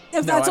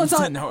 If that's I'm- what's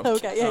on. no.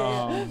 Okay,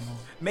 yeah.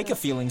 Make a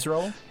feelings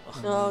roll.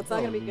 No, it's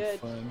not gonna be good.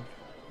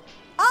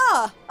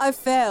 Ah, I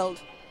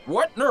failed.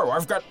 What? No,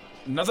 I've got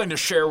nothing to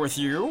share with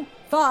you.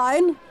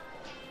 Fine.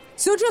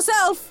 Suit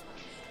yourself.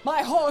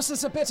 My horse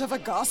is a bit of a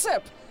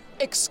gossip.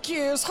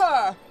 Excuse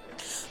her.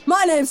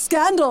 My name's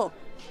Scandal.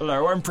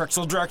 Hello, I'm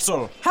Prexel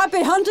Drexel.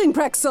 Happy hunting,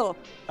 Prexel.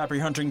 Happy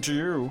hunting to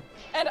you.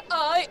 And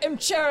I am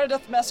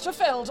Cheridith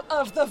Mesterfield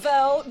of the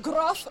Vel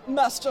Groth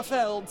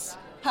Mesterfields.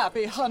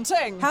 Happy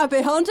hunting.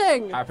 Happy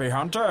hunting. Happy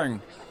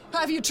hunting.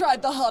 Have you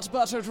tried the hot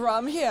buttered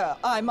rum here?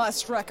 I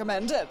must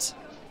recommend it.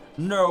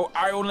 No,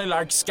 I only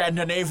like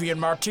Scandinavian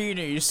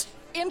martinis.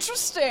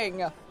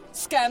 Interesting.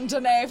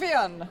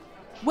 Scandinavian.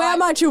 Where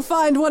might you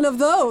find one of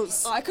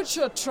those? I could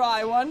sure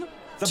try one.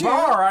 The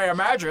bar, I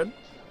imagine.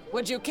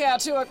 Would you care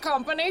to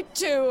accompany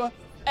 2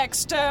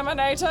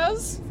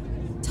 exterminators?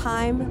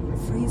 Time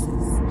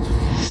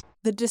freezes.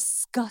 The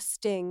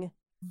disgusting,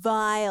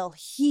 vile,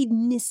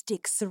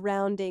 hedonistic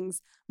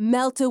surroundings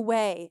melt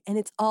away, and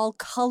it's all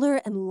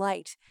color and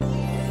light.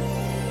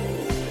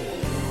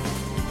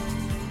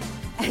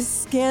 As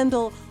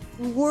Scandal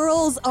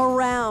whirls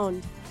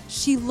around,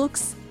 she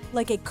looks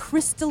like a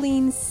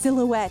crystalline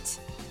silhouette,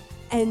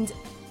 and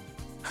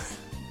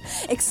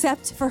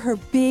except for her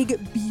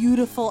big,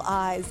 beautiful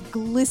eyes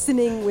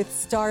glistening with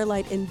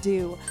starlight and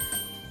dew,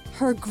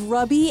 her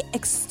grubby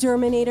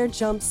exterminator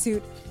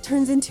jumpsuit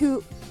turns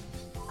into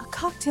a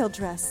cocktail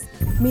dress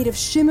made of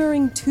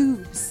shimmering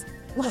tubes,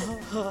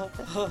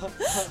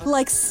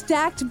 like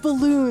stacked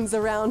balloons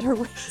around her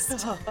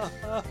waist.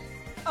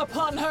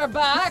 Upon her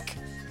back,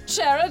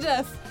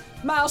 Cheridith,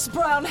 mouse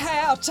brown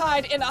hair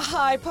tied in a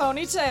high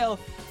ponytail,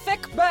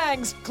 thick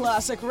bangs,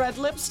 classic red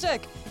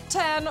lipstick,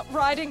 tan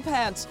riding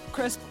pants,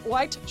 crisp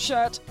white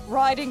shirt,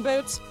 riding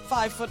boots,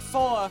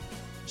 5'4".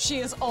 She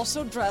is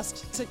also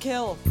dressed to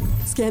kill.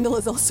 Scandal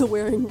is also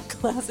wearing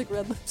classic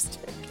red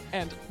lipstick.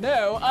 And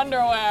no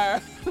underwear.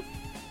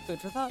 Food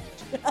for thought.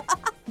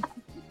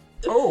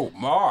 Oh,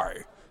 my.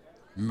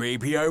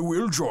 Maybe I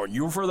will join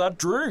you for that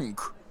drink.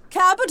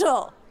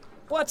 Capital!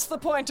 What's the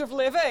point of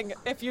living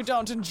if you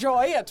don't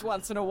enjoy it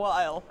once in a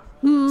while?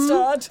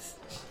 Stud?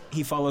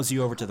 He follows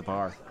you over to the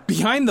bar.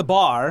 Behind the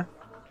bar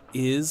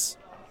is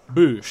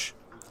Boosh.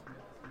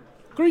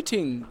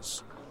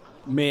 Greetings.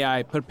 May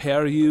I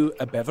prepare you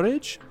a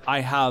beverage? I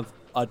have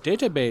a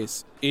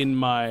database in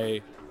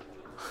my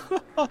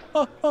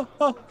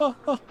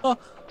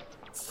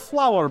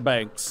flower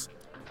banks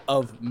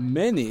of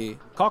many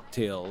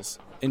cocktails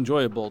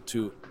enjoyable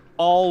to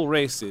all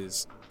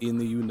races in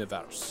the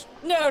universe.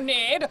 No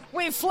need.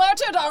 We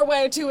flirted our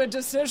way to a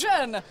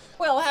decision.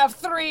 We'll have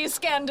 3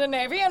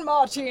 Scandinavian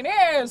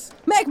martinis.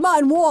 Make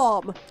mine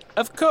warm!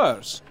 Of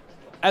course,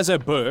 as a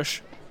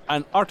bush,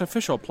 an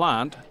artificial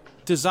plant,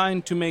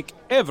 designed to make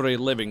every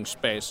living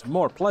space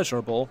more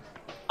pleasurable,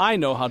 I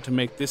know how to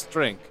make this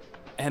drink.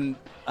 And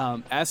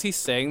as he's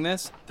saying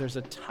this, there's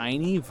a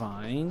tiny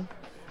vine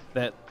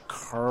that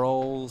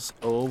curls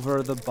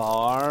over the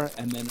bar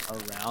and then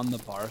around the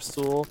bar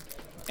stool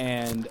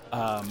and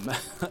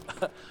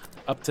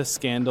up to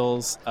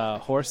Scandal's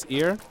horse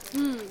ear.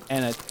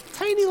 And a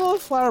tiny little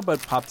flower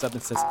bud pops up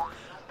and says,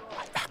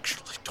 I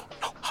actually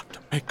don't know how to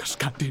make a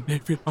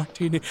Scandinavian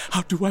martini.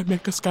 How do I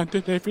make a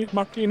Scandinavian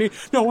martini?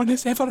 No one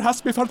has ever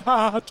asked me for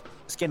that.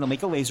 Scandal,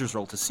 make a lasers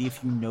roll to see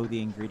if you know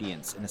the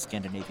ingredients in a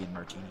Scandinavian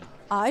martini.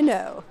 I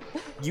know.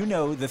 You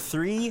know the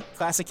 3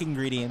 classic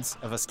ingredients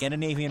of a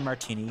Scandinavian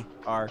martini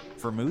are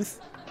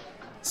vermouth,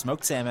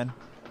 smoked salmon,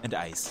 and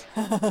ice.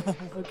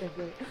 Okay,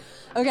 great.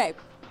 Okay,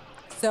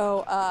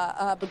 so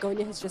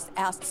Begonia has just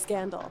asked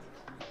Scandal.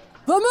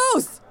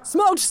 Vermouth,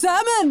 smoked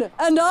salmon,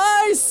 and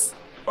ice!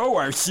 Oh,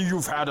 I see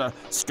you've had a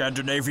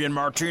Scandinavian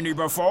martini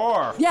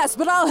before. Yes,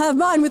 but I'll have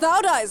mine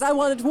without ice. I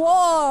want it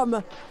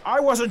warm. I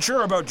wasn't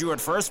sure about you at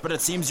first, but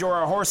it seems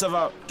you're a horse of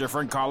a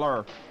different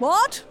color.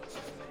 What?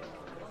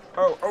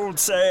 Oh, old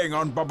saying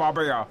on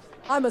Bababia.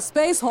 I'm a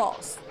space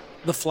horse.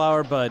 The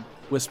flower bud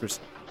whispers,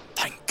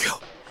 thank you.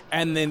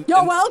 And then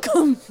You're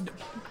welcome.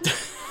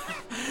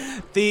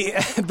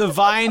 the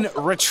vine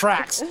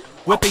retracts,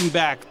 whipping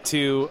back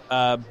to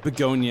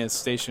Begonia's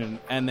station,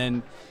 and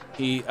then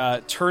he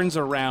turns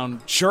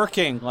around,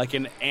 jerking like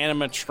an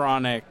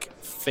animatronic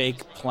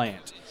fake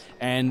plant,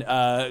 and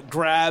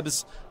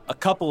grabs a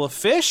couple of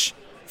fish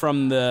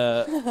from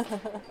the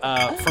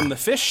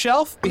fish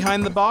shelf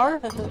behind the bar,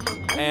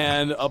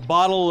 and a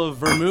bottle of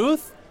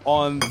vermouth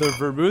on the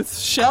vermouth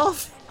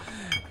shelf,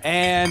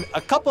 and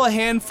a couple of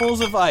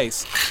handfuls of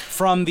ice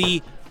from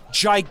the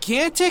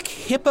gigantic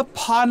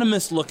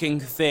hippopotamus-looking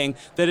thing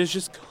that is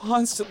just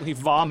constantly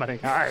vomiting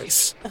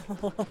ice.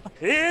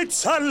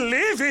 It's a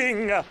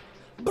living!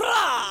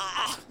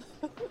 Brah!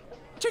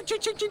 Ching, ching,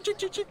 ching, ching, ching,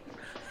 ching, ching.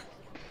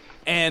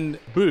 And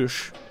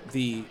Boosh,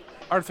 the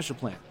artificial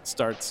plant,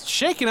 starts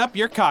shaking up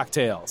your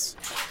cocktails.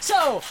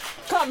 So,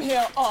 come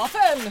here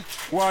often.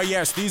 Why,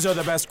 yes, these are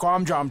the best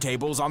quamjam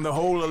tables on the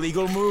whole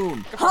illegal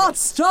moon. Hot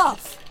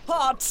stuff.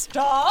 Hot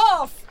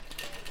stuff.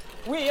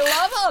 We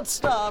love hot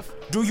stuff.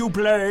 Do you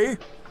play?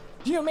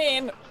 You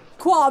mean,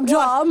 Quam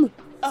jam.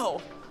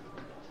 oh.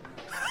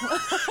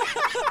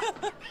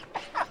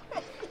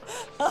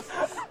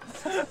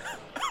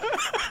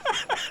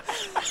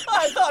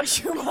 I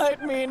thought you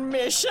might mean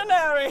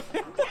missionary.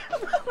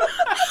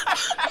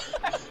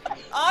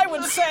 I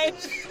would say,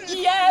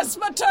 yes,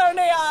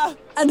 Maternia.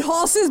 And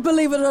horses,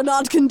 believe it or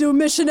not, can do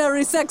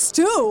missionary sex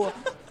too.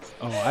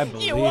 Oh, I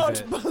believe You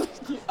won't it. believe.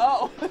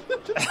 Oh.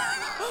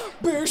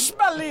 Boosh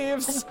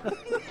believes.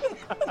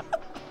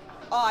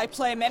 I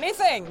play many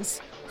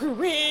things.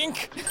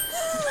 Wink.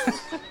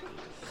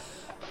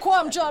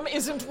 Quamjam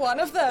isn't one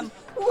of them.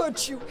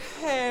 Would you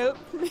help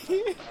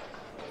me?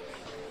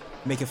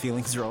 Make a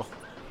feelings roll.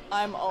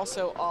 I'm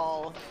also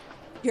all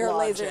Your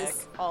logic,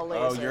 lasers. all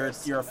Oh,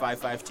 lasers. you're a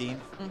 5/5 team?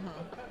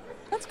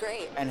 That's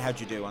great. And how'd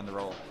you do on the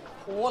roll?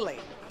 Poorly.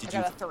 Did I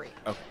got you- a 3.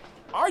 Okay.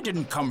 I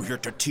didn't come here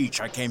to teach.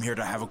 I came here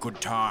to have a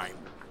good time.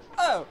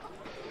 Oh,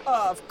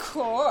 of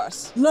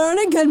course.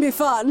 Learning can be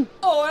fun.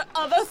 Or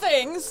other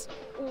things.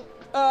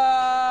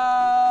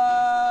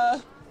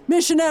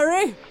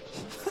 Missionary.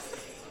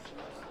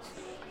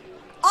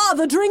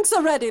 The drinks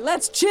are ready.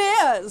 Let's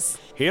cheers.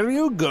 Here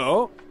you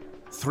go.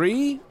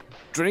 3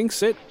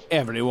 drinks that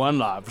everyone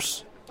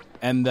loves.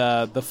 And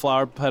the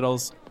flower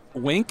petals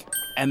wink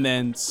and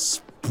then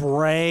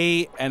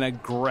spray an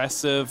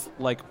aggressive,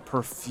 like,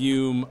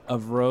 perfume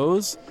of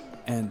rose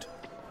and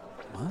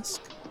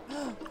musk.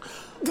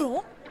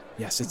 Go.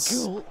 Yes,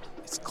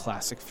 it's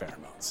classic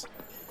pheromones.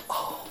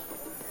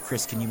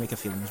 Chris, can you make a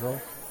feelings roll?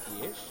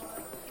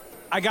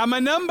 I got my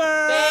number!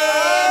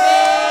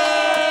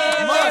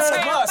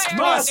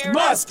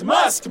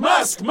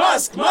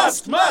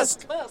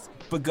 Musk.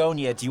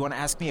 Begonia, do you want to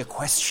ask me a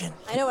question?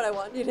 I know what I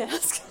want you to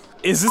ask.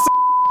 Is this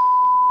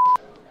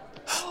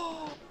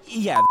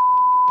Yeah.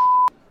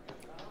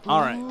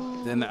 all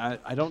right? Then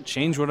I don't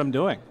change what I'm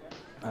doing.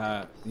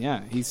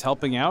 Yeah, he's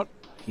helping out.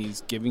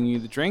 He's giving you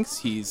the drinks.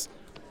 He's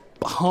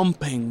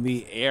pumping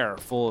the air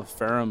full of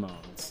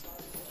pheromones.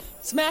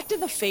 Smacked in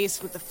the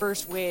face with the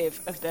first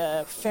wave of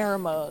the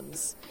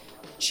pheromones,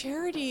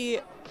 Charity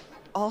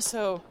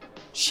also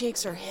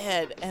shakes her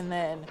head and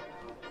then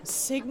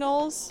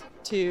signals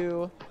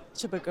to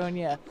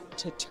Begonia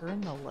to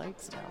turn the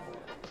lights down.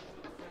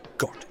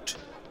 Got it.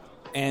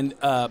 And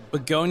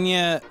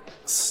Begonia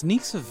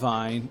sneaks a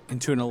vine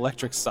into an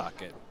electric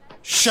socket.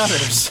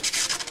 Shudders.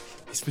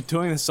 He's been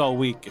doing this all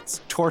week.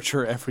 It's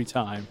torture every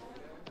time.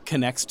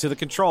 Connects to the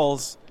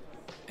controls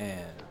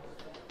and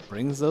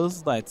brings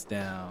those lights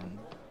down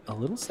a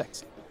little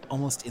sexy.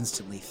 Almost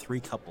instantly, 3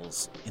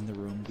 couples in the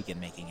room begin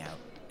making out.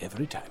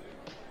 Every time.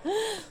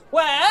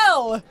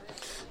 Well,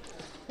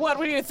 what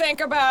do you think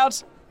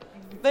about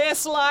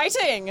this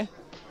lighting?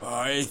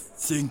 I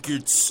think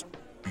it's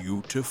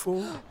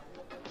beautiful.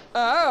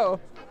 Oh,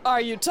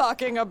 are you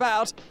talking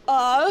about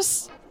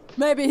us?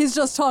 Maybe he's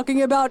just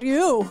talking about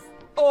you.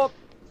 Or,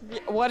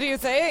 what do you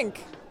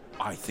think?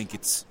 I think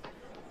it's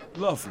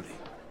lovely.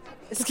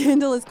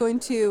 Scandal is going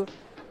to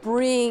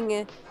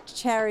bring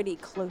Charity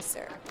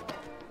closer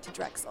to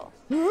Drexel.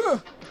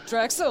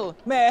 Drexel,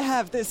 may I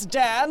have this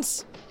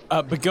dance?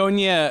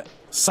 Begonia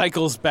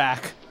cycles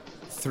back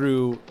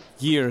through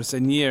years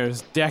and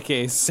years,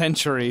 decades,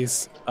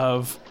 centuries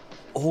of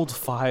old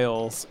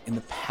files in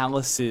the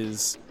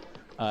palace's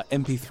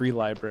MP3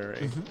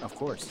 library. Of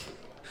course.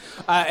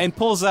 And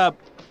pulls up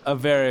a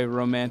very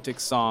romantic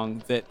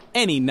song that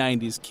any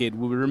 90s kid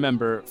would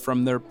remember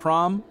from their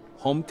prom,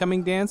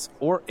 homecoming dance,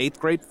 or 8th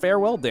grade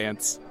farewell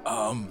dance.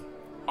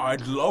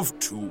 I'd love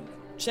to.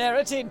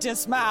 Charity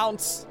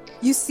dismounts.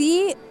 You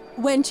see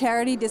when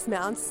Charity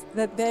dismounts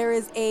that there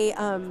is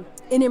an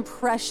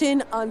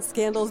impression on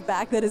Scandal's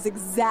back that is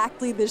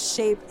exactly the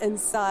shape and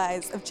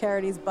size of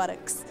Charity's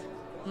buttocks.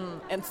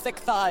 And thick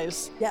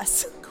thighs.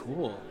 Yes.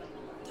 Cool.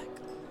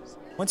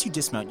 Once you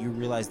dismount, you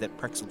realize that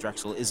Prexel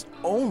Drexel is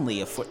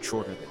only a foot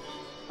shorter than you.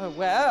 Oh,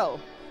 well.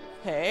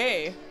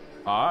 Hey.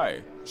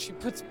 Hi. She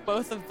puts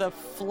both of the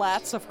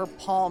flats of her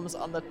palms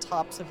on the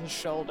tops of his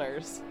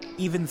shoulders.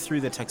 Even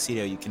through the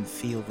tuxedo, you can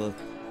feel the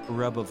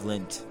rub of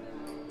lint.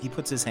 He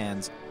puts his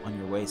hands on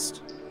your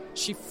waist.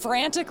 She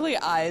frantically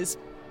eyes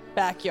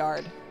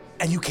backyard.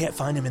 And you can't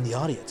find him in the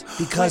audience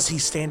because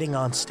he's standing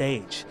on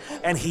stage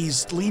and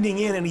he's leaning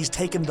in and he's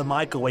taken the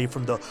mic away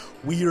from the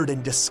weird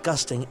and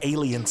disgusting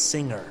alien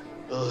singer.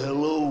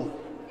 Hello.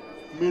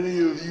 Many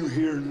of you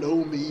here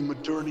know me,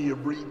 Maternia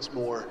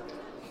Breedsmore.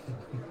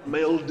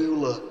 Male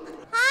doula.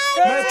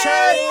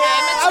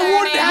 I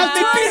wouldn't have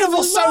the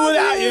beautiful son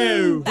without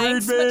you!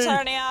 Thanks,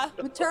 Maternia.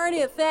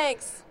 Maternia,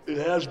 thanks. It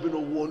has been a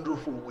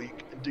wonderful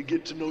week, and to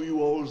get to know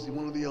you all is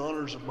one of the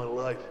honors of my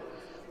life.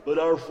 But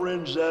our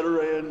friend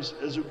Zatarans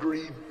has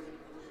agreed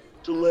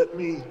to let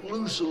me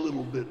loose a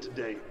little bit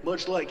today,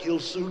 much like he'll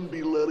soon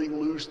be letting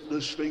loose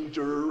the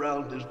sphincter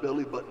around his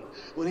belly button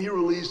when he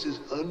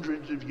releases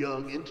hundreds of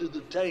young into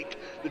the tank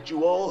that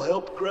you all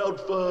helped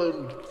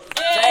crowdfund.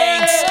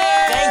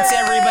 Thanks,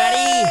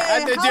 everybody.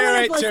 Had to do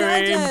it to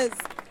him.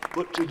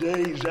 But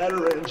today,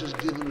 Zatarans has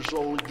given us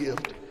all a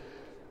gift.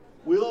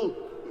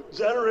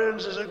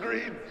 Zatarans has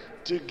agreed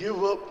to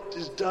give up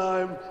his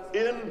time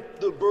in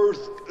the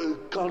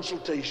birth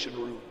consultation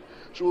room.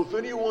 So if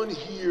anyone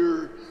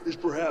here is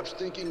perhaps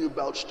thinking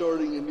about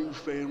starting a new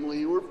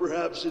family or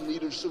perhaps in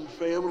need of some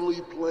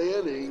family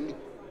planning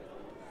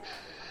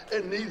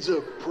and needs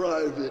a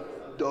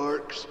private,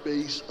 dark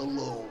space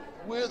alone,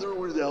 with or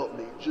without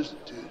me, just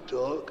to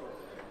talk,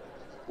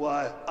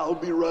 why, I'll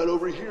be right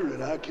over here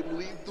and I can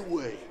lead the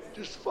way.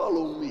 Just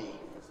follow me.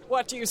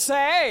 What do you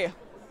say?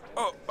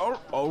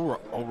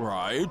 All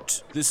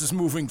right. This is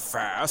moving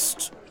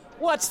fast.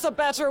 What's the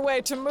better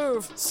way to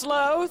move?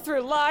 Slow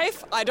through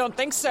life? I don't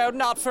think so,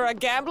 not for a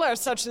gambler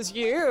such as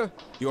you.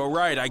 You're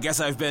right. I guess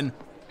I've been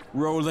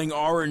rolling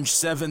orange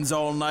sevens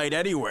all night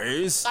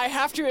anyways. I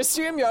have to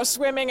assume you're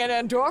swimming in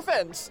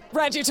endorphins,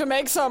 ready to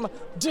make some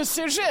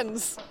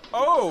decisions.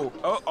 All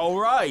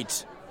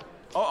right.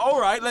 All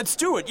right, let's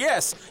do it.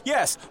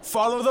 Yes.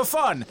 Follow the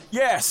fun.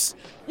 Yes.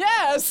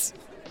 Yes!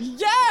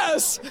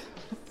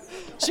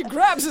 She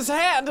grabs his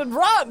hand and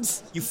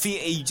runs. You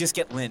just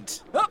get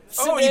lint.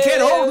 Oh, you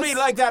can't hold me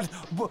like that.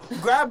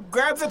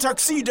 Grab the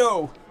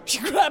tuxedo. She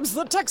grabs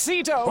the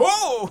tuxedo.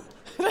 Oh!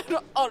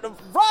 And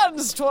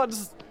runs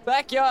towards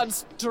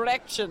backyard's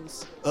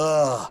directions.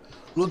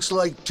 Looks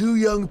like two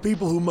young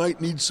people who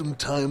might need some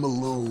time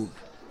alone.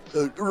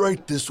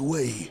 Right this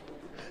way.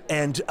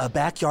 And a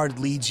backyard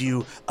leads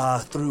you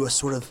through a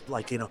sort of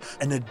like, an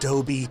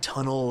adobe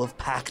tunnel of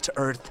packed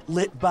earth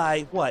lit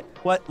by what?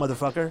 What,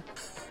 motherfucker?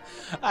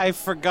 I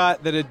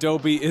forgot that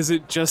Adobe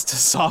isn't just a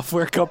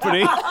software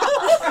company.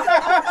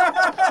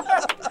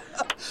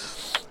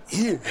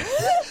 Here,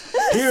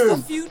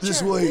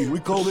 this way. We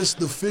call this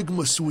the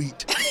Figma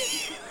Suite.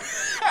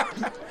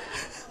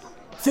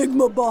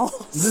 Figma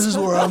balls. This is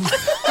where I'm...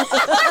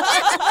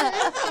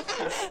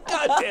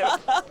 God damn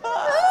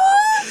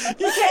it.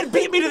 You can't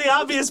beat me to the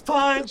obvious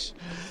punch.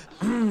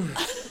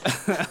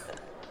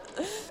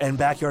 And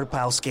Backyard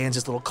Pile scans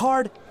his little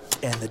card,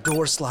 and the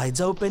door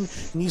slides open,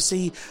 and you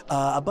see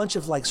a bunch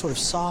of sort of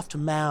soft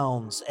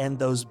mounds and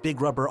those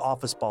big rubber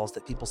office balls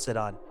that people sit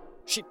on.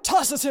 She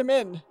tosses him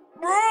in.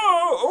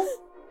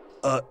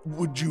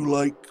 Would you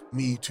like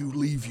me to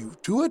leave you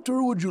to it,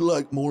 or would you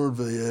like more of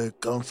a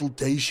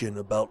consultation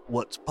about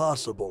what's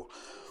possible?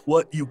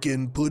 What you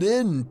can put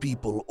in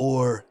people,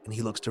 or, and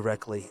he looks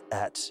directly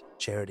at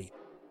Charity,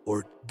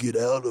 or get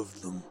out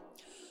of them?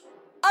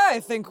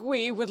 I think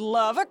we would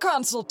love a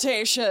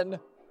consultation.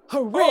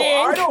 A wink.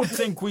 I don't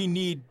think we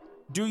need...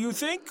 Do you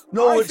think?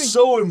 No, it's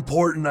so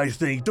important, I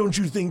think. Don't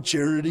you think,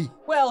 Charity?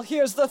 Well,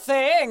 here's the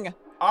thing.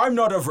 I'm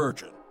not a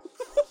virgin.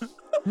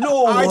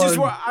 No one...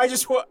 I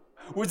just want...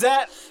 Was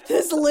that...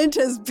 This lint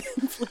has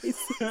been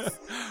places.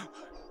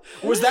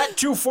 Was that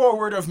too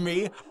forward of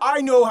me?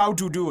 I know how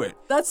to do it.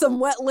 That's some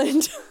wet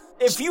lint.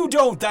 If you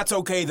don't, that's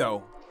okay,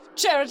 though.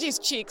 Charity's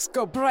cheeks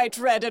go bright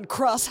red and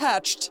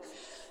cross-hatched.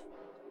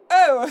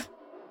 Oh,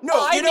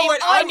 No, you know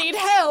what? I need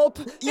help.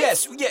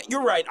 Yes, yeah,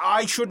 you're right.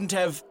 I shouldn't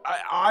have.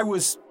 I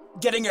was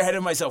getting ahead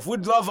of myself.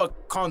 Would love a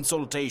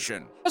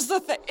consultation.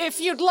 If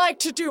you'd like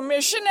to do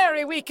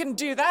missionary, we can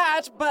do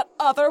that, but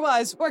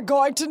otherwise, we're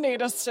going to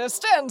need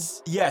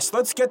assistance. Yes,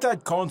 let's get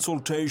that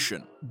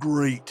consultation.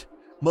 Great.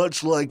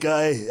 Much like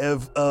I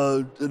have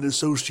an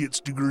associate's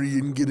degree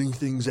in getting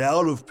things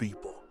out of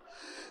people.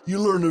 You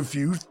learn a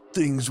few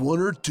things, one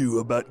or two,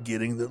 about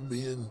getting them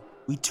in.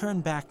 We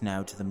turn back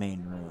now to the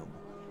main room.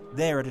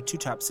 There at a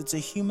two-top sits a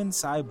human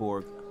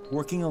cyborg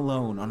working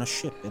alone on a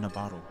ship in a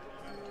bottle.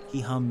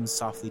 He hums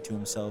softly to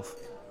himself.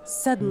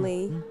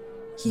 Suddenly,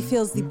 he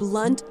feels the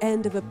blunt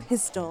end of a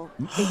pistol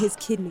in his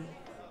kidney.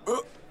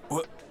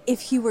 What?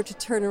 If he were to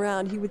turn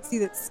around, he would see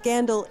that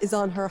Scandal is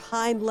on her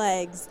hind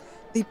legs.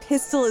 The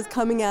pistol is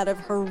coming out of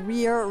her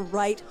rear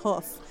right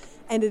hoof,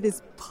 and it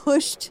is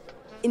pushed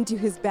into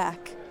his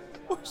back.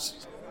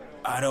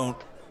 I don't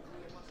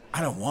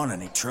want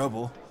any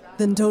trouble.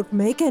 Then don't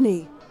make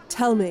any.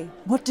 Tell me,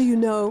 what do you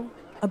know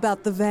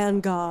about the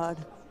Vanguard?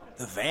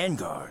 The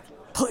Vanguard?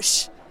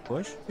 Push.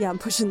 Push? Yeah, I'm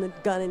pushing the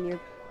gun in your...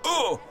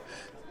 Oh!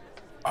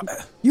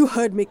 You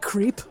heard me,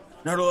 creep.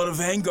 Not a lot of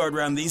Vanguard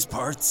around these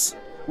parts.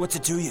 What's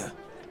it to you?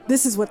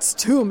 This is what's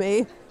to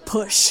me.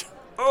 Push.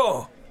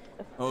 Oh,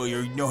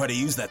 you know how to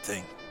use that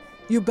thing.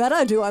 You bet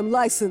I do. I'm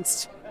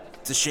licensed.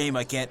 It's a shame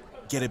I can't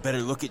get a better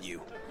look at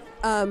you.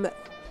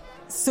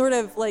 Sort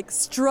of like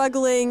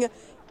struggling.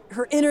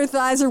 Her inner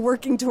thighs are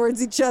working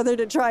towards each other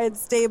to try and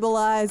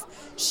stabilize.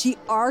 She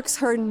arcs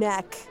her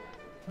neck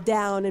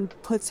down and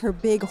puts her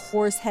big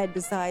horse head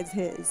beside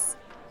his.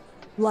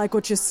 Like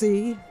what you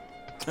see?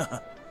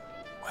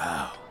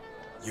 Wow,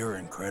 you're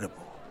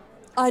incredible.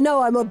 I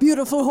know, I'm a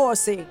beautiful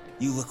horsey.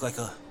 You look like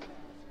a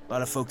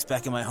lot of folks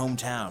back in my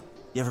hometown.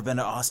 You ever been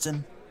to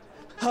Austin?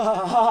 Come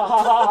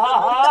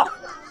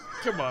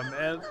on,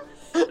 man.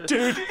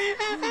 Dude.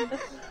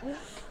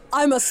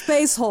 I'm a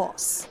space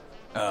horse.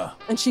 Oh.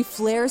 And she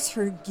flares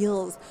her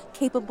gills,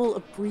 capable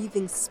of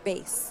breathing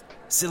space.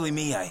 Silly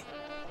me, I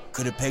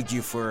could have pegged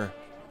you for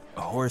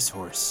a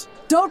horse.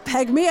 Don't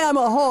peg me, I'm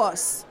a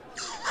horse.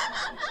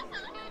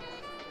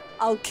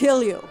 I'll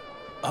kill you.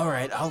 All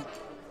right,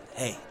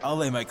 I'll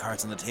lay my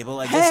cards on the table.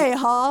 I guess. Hey,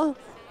 huh?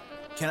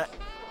 Can I?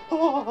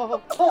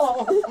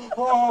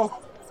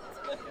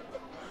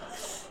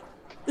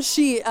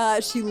 She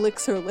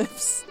licks her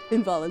lips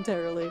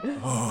involuntarily.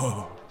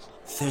 Oh,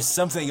 there's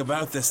something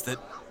about this that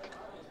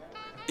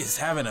is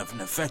having an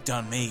effect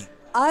on me.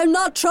 I'm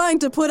not trying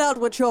to put out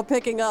what you're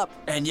picking up.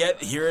 And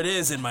yet, here it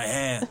is in my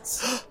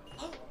hands.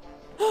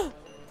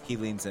 He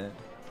leans in.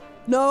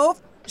 No,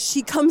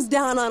 she comes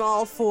down on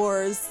all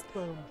fours,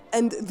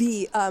 and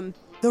the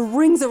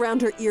rings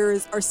around her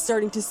ears are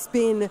starting to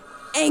spin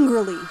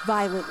angrily,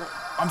 violently.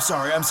 I'm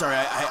sorry.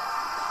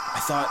 I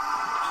thought.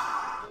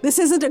 This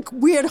isn't a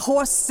weird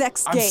horse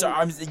sex game.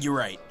 I'm sorry.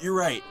 You're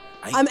right.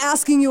 I'm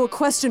asking you a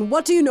question.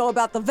 What do you know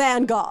about the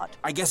Vanguard?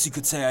 I guess you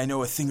could say I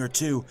know a thing or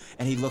two.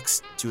 And he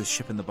looks to his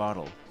ship in the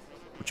bottle,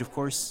 which of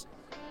course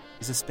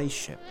is a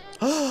spaceship.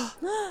 The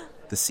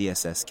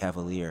CSS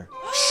Cavalier.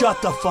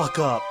 Shut the fuck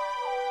up.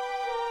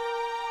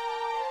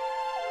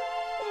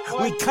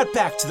 We cut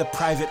back to the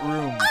private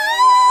room.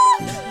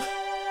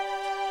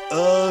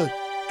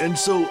 And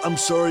so, I'm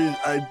sorry,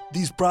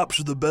 these props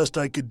are the best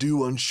I could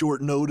do on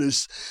short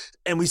notice.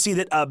 And we see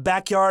that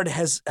Backyard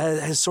has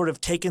sort of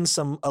taken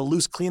some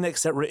loose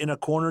Kleenex that were in a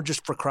corner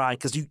just for crying.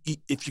 Because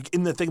if you're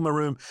in the Figma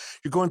room,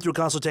 you're going through a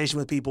consultation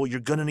with people, you're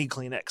going to need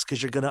Kleenex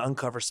because you're going to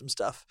uncover some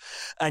stuff.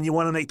 And you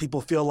want to make people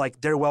feel like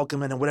they're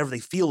welcome and whatever they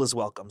feel is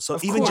welcome. So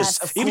even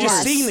just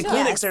seeing the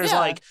Kleenex there is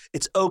like,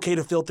 it's okay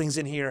to fill things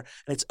in here.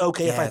 And it's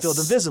okay if I fill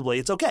them visibly.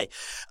 It's okay.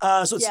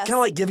 So it's kind of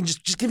like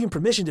giving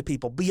permission to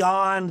people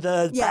beyond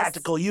the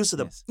practical use of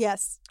them.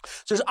 Yes.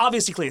 So there's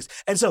obviously Kleenex.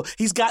 And so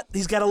he's got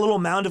a little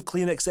mound of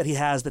Kleenex that he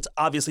has that's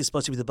obviously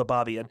supposed to be the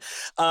Babavian.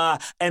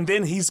 And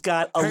then he's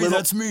got a little...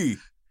 that's me.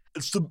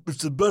 It's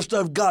the best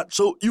I've got.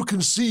 So you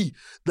can see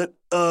that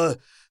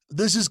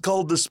this is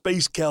called the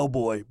Space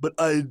Cowboy, but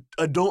I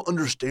don't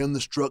understand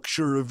the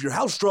structure of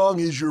how strong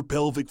is your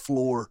pelvic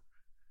floor?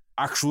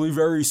 Actually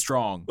very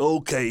strong.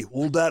 Okay,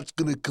 well that's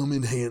gonna come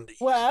in handy.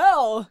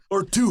 Well.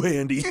 Or too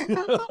handy.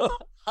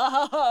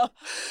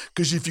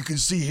 Because if you can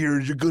see here,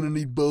 you're gonna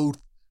need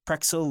both.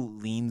 Prexel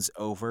leans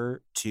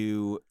over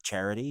to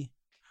Charity.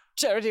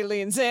 Charity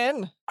leans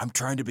in. I'm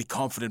trying to be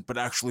confident, but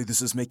actually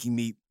this is making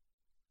me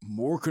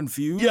more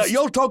confused. Yeah,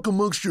 y'all talk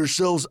amongst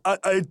yourselves.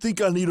 I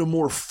think I need a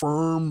more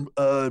firm,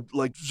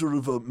 like sort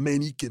of a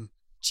mannequin.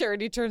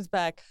 Charity turns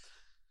back.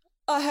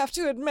 I have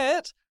to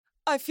admit,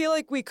 I feel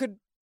like we could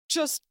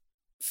just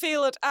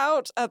feel it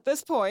out at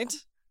this point.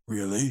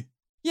 Really?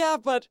 Yeah,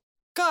 but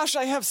gosh,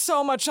 I have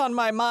so much on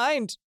my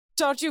mind.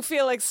 Don't you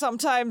feel like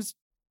sometimes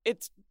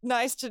it's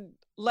nice to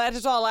let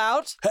it all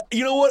out?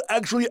 You know what?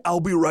 Actually, I'll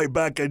be right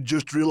back. I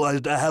just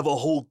realized I have a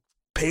whole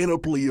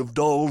panoply of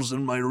dolls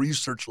in my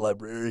research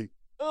library.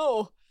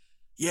 Oh.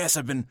 Yes,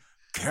 I've been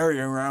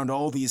carrying around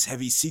all these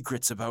heavy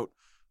secrets about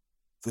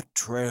the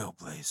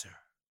Trailblazer.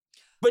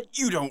 But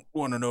you don't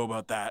want to know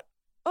about that.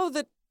 Oh,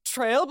 the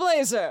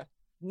Trailblazer.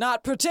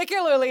 not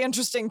particularly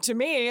interesting to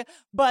me,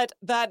 but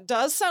that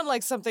does sound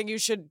like something you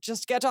should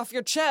just get off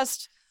your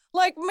chest,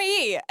 like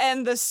me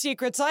and the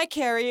secrets I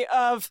carry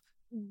of,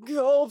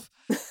 gulp,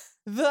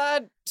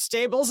 the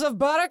stables of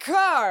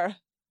Barakar.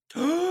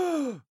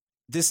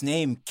 This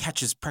name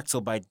catches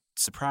Prexel by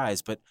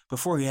surprise, but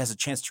before he has a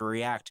chance to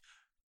react,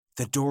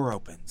 the door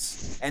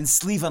opens, and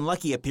Sleeve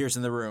Unlucky appears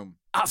in the room.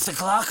 Off the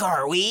clock,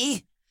 are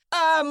we?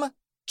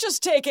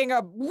 Just taking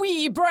a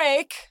wee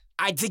break.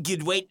 I'd think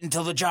you'd wait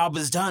until the job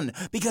is done,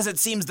 because it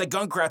seems the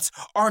Gunkrats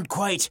aren't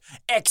quite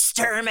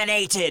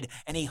exterminated.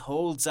 And he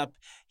holds up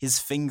his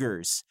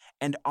fingers,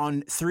 and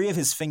on 3 of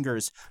his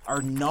fingers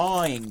are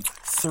gnawing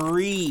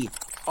 3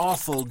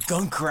 awful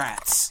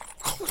Gunkrats.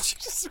 Oh,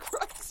 Jesus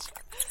Christ.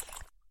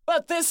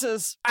 But this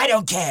is... I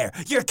don't care.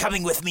 You're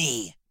coming with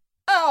me.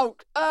 Oh,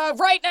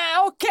 right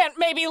now? Can't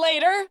maybe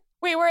later?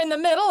 We were in the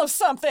middle of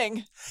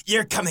something.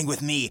 You're coming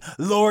with me.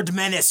 Lord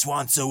Menace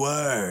wants a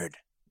word.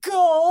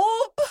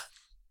 Gulp.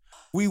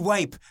 We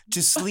wipe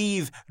to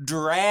Sleeve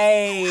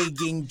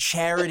dragging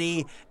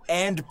Charity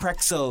and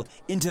Prexel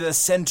into the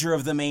center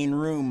of the main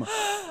room,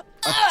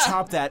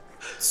 atop that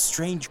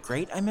strange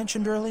grate I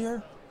mentioned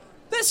earlier.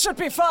 This should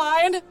be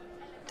fine.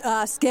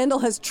 Scandal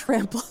has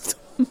trampled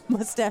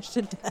Mustache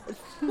to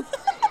death.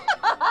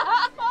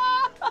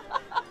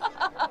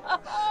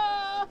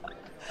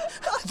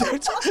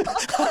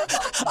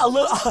 A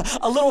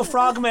little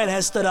frogman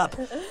has stood up.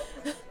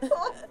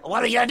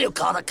 What are you gonna do,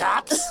 call the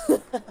cops?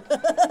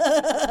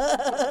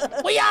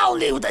 We all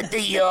knew the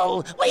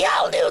deal. We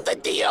all knew the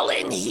deal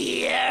in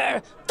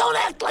here. Don't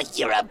act like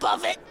you're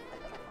above it.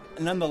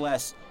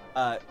 Nonetheless,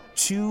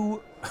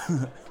 2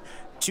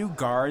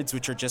 guards,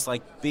 which are just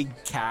like big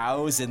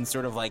cows in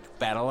sort of like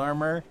battle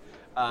armor,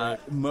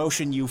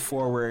 motion you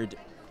forward,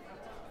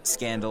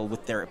 Scandal,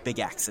 with their big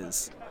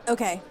axes.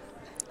 Okay.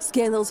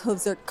 Scandal's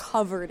hooves are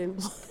covered in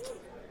blood.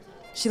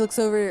 She looks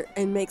over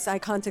and makes eye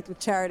contact with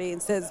Charity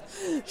and says,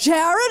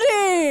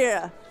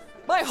 Charity!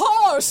 My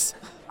horse!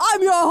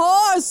 I'm your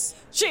horse!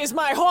 She's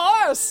my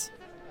horse!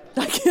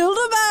 I killed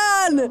a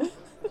man!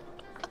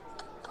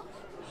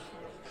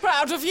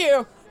 Proud of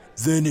you.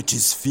 Then it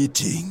is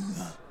fitting.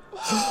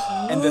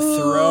 And the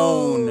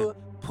throne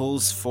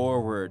pulls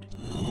forward.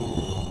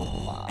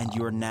 And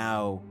you are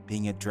now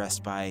being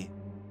addressed by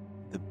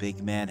the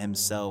big man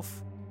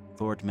himself,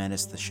 Lord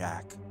Menace the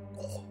Shack.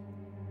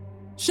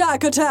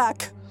 Shack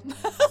attack!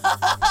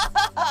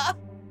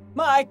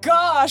 My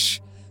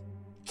gosh!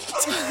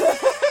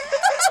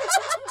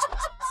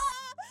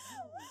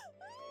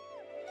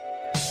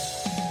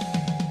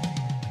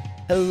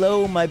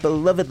 Hello, my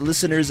beloved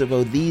listeners of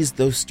Oh These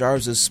Those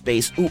Stars of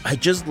Space. Ooh, I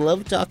just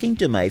love talking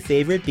to my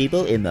favorite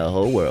people in the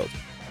whole world.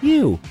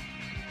 You.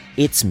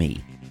 It's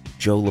me,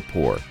 Joe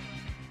Lepore,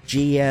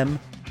 GM,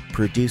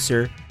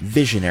 producer,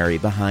 visionary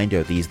behind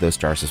Oh These Those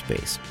Stars of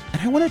Space.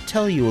 And I want to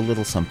tell you a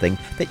little something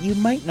that you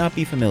might not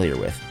be familiar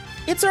with.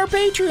 It's our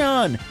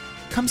Patreon!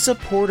 Come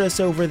support us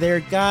over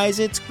there, guys.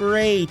 It's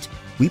great.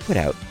 We put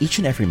out each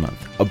and every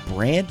month a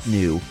brand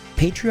new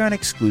Patreon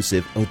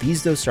exclusive Oh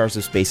These Those Stars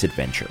of Space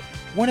adventure.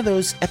 One of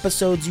those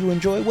episodes you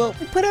enjoy, well,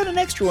 we put out an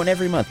extra one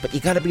every month, but you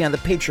gotta be on the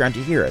Patreon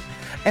to hear it.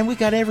 And we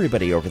got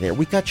everybody over there.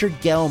 We got your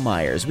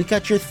Gelmeyers, we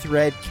got your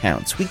Thread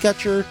Counts, we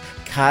got your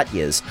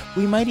Katyas.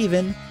 We might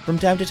even, from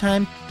time to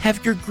time,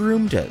 have your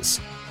Groomdas.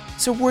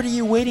 So what are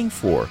you waiting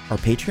for? Our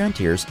Patreon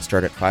tiers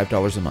start at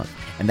 $5 a month,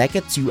 and that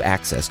gets you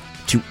access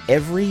to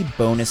every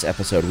bonus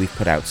episode we've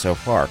put out so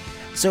far.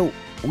 So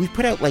we've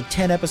put out like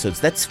 10 episodes.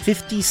 That's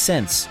 50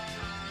 cents.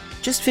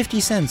 Just 50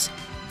 cents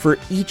for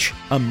each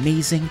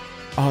amazing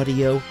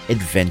audio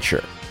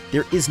adventure.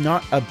 There is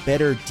not a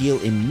better deal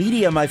in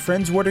media, my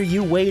friends. What are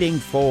you waiting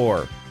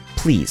for?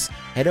 Please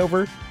head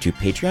over to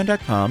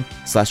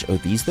patreon.com/Oh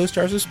These Those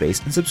Stars of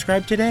Space and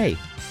subscribe today.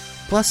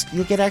 Plus,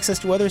 you'll get access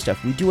to other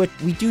stuff. We do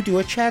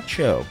a chat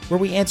show where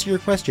we answer your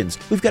questions.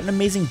 We've got an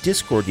amazing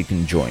Discord you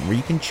can join where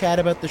you can chat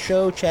about the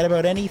show, chat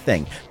about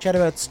anything, chat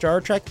about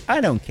Star Trek.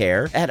 I don't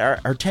care. At our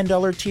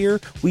 $10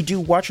 tier, we do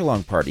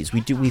watch-along parties.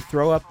 We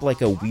throw up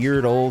like a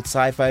weird old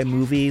sci-fi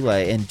movie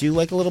and do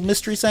like a little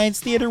Mystery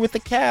Science Theater with the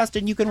cast,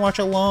 and you can watch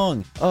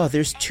along. Oh,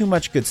 there's too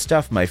much good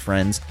stuff, my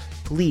friends.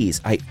 Please,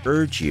 I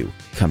urge you,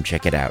 come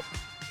check it out.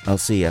 I'll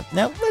see ya.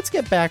 Now, let's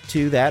get back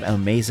to that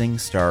amazing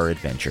star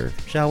adventure,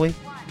 shall we?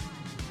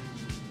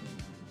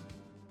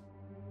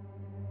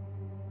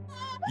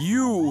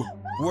 You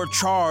were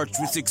charged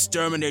with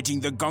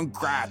exterminating the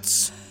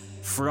Gunkrats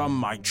from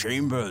my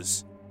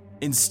chambers.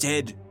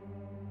 Instead,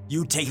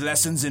 you take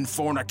lessons in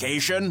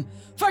fornication?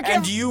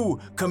 And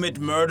you commit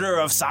murder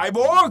of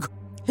Cyborg?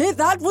 Hey,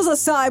 that was a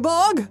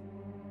cyborg?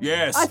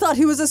 Yes. I thought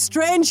he was a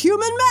strange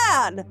human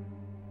man.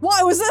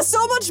 Why was there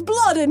so much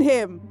blood in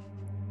him?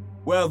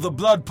 Well, the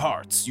blood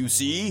parts, you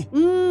see.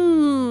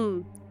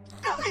 Nope,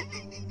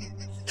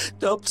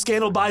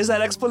 Scandal buys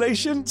that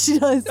explanation? She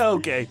does.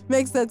 Okay.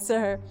 Makes sense to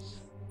her.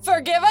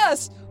 Forgive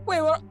us!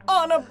 We were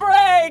on a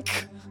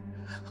break!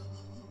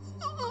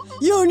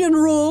 Union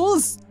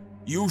rules!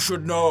 You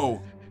should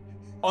know.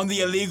 On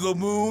the illegal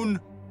moon,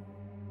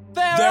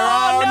 there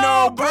are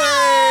no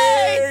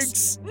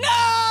breaks!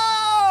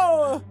 No!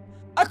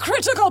 A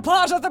critical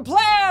part of the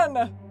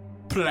plan!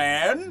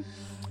 Plan?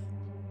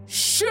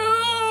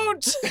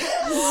 Shoot!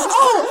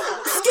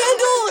 Oh!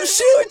 Scandal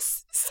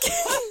shoots!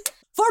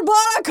 For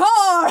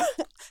Barakar!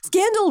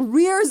 Scandal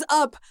rears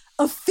up,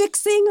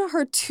 affixing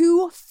her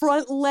 2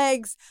 front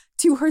legs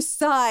to her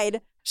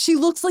side. She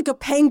looks like a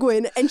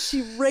penguin, and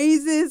she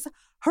raises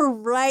her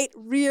right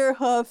rear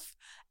hoof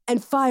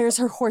and fires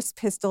her horse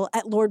pistol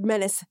at Lord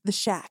Menace the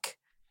Shack.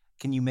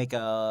 Can you make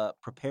a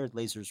prepared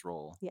lasers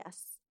roll?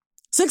 Yes.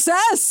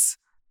 Success!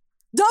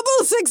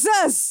 Double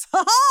success!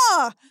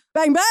 Ha-ha!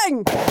 Bang,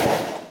 bang!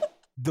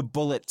 The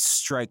bullet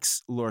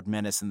strikes Lord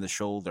Menace in the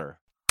shoulder.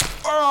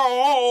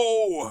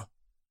 Oh!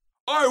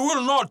 I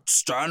will not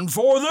stand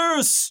for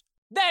this!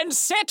 Then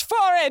sit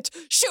for it!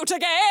 Shoot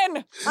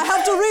again! I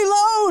have to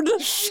reload!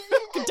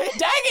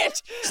 Dang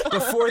it!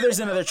 Before there's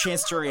another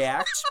chance to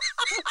react,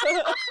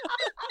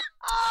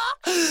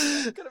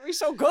 It's gonna be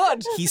so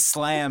good. he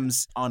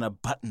slams on a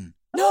button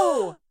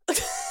No!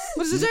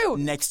 What does it do?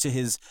 next to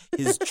his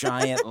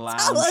giant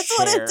lounge Tell us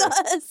what chair. it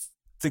does!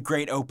 The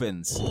grate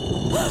opens.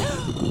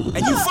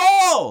 And you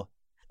fall!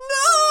 No!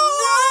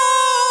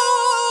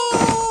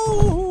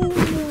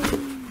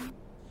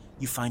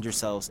 You find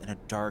yourselves in a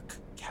dark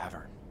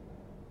cavern.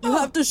 You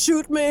have to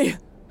shoot me.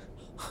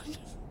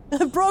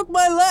 I broke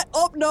my leg.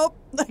 Oh, nope.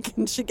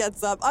 She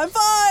gets up. I'm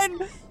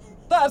fine.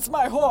 That's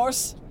my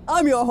horse.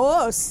 I'm your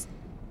horse.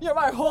 You're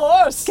my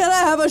horse. Can I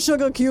have a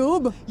sugar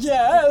cube?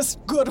 Yes,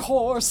 good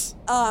horse.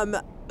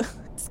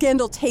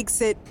 Scandal takes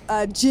it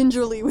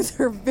gingerly with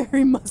her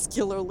very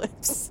muscular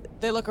lips.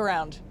 They look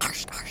around.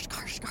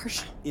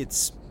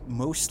 It's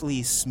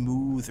mostly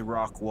smooth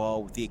rock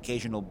wall with the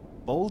occasional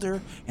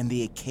boulder and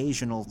the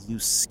occasional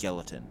loose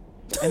skeleton.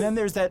 And then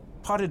there's that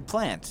potted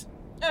plant.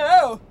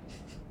 Oh!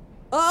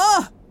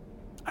 Ah!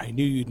 I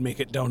knew you'd make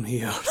it down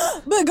here.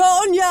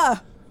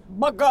 Begonia!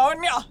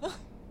 Begonia!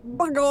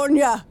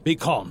 Begonia! Be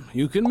calm.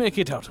 You can make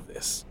it out of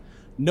this.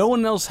 No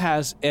one else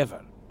has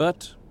ever,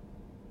 but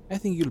I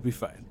think you'll be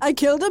fine. I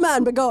killed a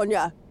man,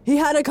 Begonia. He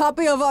had a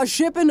copy of our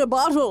ship in a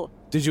bottle.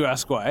 Did you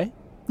ask why?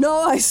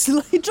 No,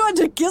 he tried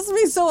to kiss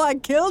me, so I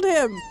killed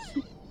him.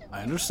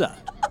 I understand.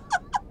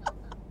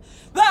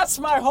 That's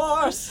my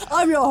horse!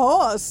 I'm your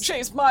horse.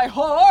 She's my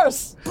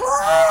horse!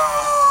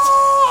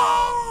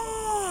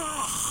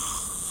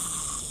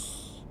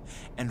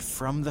 And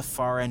from the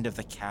far end of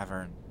the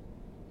cavern,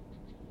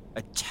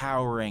 a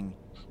towering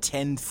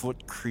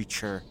 10-foot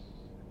creature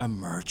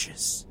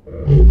emerges.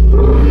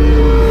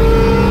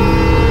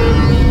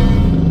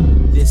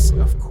 This,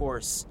 of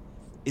course,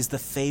 is the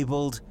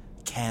fabled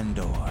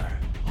Kandor.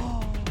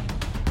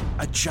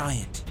 A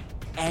giant,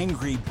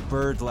 angry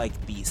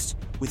bird-like beast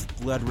with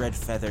blood-red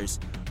feathers,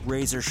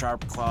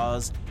 razor-sharp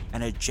claws,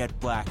 and a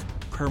jet-black,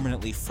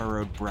 permanently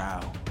furrowed brow.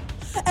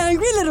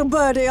 Angry little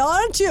birdie,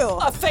 aren't you?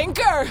 A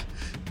thinker!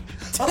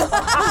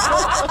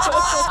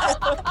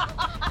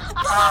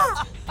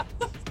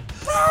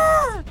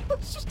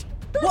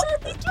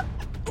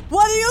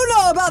 What do you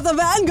know about the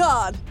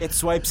Vanguard? It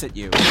swipes at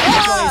you. Make a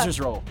lasers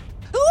roll.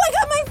 Ooh, I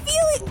got my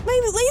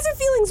laser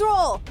feelings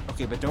roll.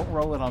 Okay, but don't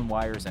roll it on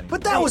wires anymore.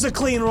 But that was a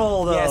clean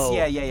roll, though.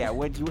 Yes, yeah.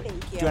 What, do you Thank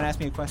want you. to ask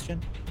me a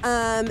question?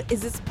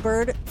 Is this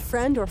bird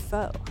friend or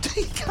foe?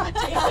 God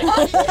damn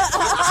it.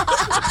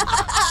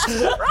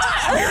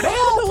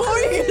 What were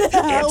you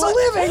gonna ask? It's a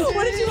living.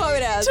 What did you want me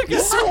to ask? Took a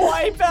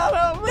swipe at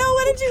him! No,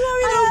 what did you want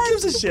me to I don't ask?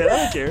 give a shit. I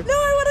don't care. No,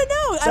 I want to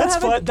know. That's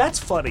fun. That's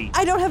funny.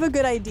 I don't have a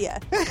good idea.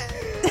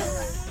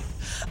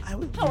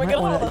 How are we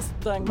gonna hold this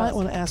thing? Might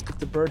want to ask if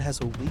the bird has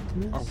a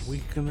weakness. A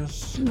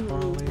weakness,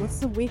 Carly? What's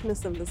the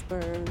weakness of this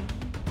bird?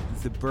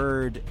 The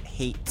bird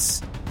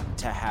hates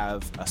to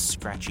have a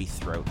scratchy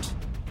throat.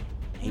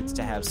 Hates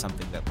to have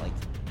something that, like,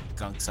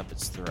 gunks up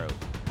its throat,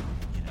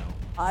 you know?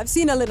 I've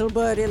seen a little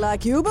birdie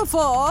like you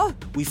before.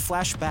 We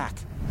flash back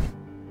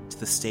to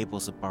the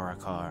stables of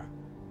Barakar.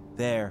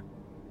 There,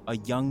 a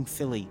young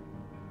filly,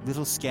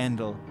 Little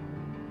Scandal,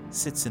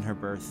 sits in her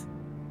berth.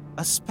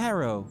 A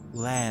sparrow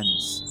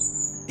lands.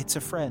 It's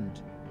a friend.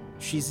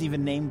 She's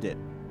even named it.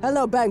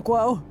 Hello,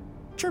 Banquo.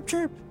 Chirp,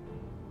 chirp.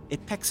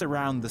 It pecks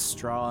around the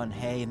straw and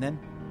hay, and then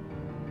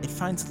it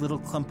finds a little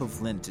clump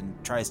of lint and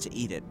tries to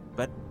eat it,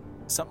 but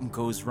something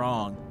goes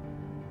wrong.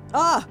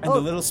 And the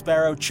little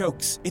sparrow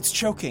chokes. It's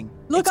choking.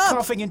 Look it's up.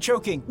 coughing and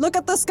choking. Look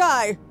at the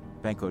sky.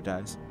 Banco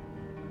dies.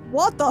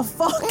 What the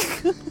fuck?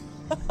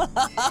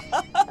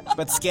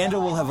 But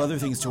Scandal will have other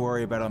things to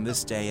worry about on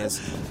this day as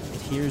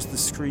it hears the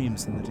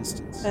screams in the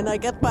distance. And I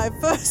get my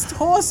first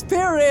horse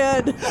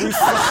period.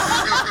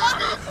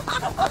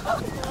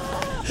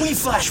 We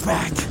flash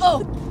back.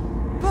 Oh,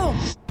 boom.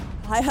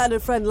 I had a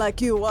friend like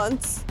you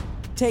once.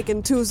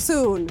 Taken too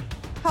soon.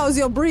 How's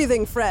your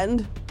breathing,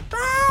 friend?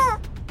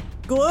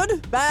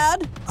 Good?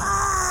 Bad?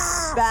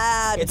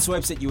 Bad. It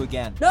swipes at you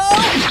again. No!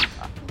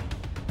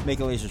 Make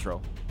a lasers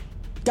roll.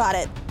 Got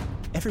it.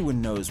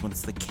 Everyone knows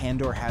once the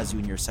Kandor has you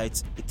in your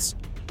sights, it's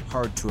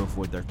hard to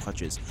avoid their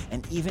clutches.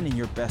 And even in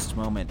your best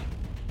moment,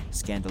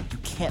 Scandal, you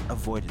can't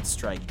avoid its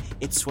strike.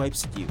 It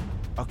swipes at you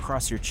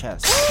across your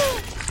chest.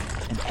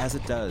 And as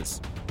it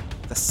does,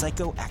 the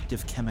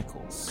psychoactive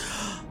chemicals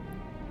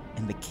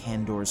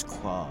Candor's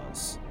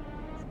claws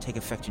take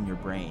effect in your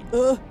brain.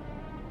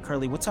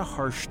 Carly, what's a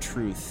harsh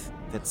truth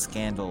that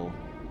Scandal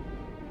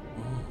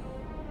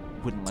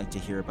wouldn't like to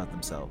hear about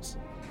themselves?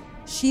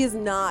 She is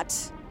not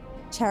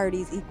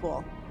Charity's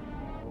equal.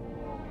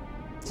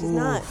 She's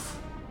not.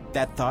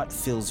 That thought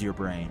fills your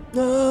brain.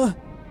 No!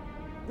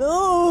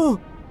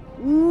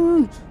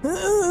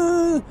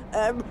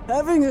 I'm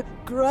having a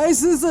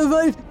crisis of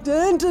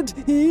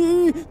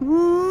identity.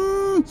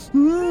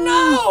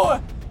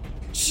 No!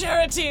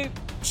 Charity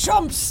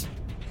jumps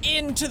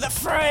into the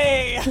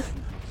fray.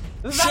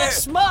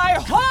 That's my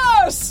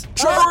horse!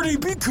 Charity,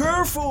 be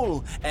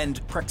careful!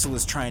 And Prexel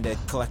is trying to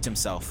collect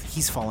himself.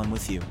 He's fallen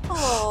with you.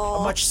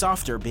 Aww. Much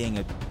softer being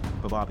a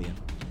Bobobian.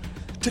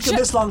 Took him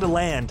this long to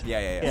land.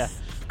 Yeah.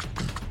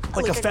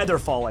 Like a feather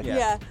falling.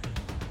 Yeah,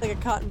 like a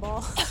cotton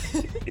ball.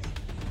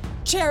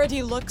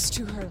 Charity looks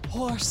to her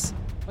horse.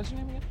 What's your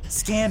name again?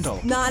 Scandal.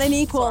 Not an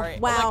equal. Sorry.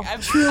 Wow,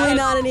 Like, truly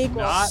not an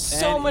equal.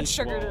 So much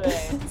sugar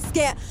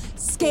today.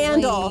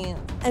 Scandal.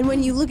 And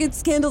when you look at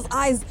Scandal's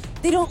eyes,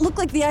 they don't look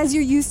like the eyes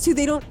you're used to.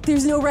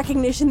 There's no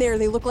recognition there.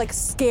 They look like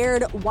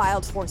scared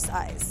wild horse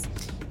eyes.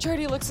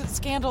 Charity looks at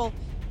Scandal,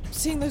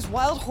 seeing those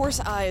wild horse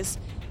eyes,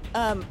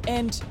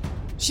 and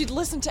she'd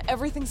listened to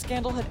everything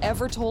Scandal had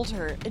ever told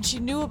her, and she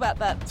knew about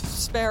that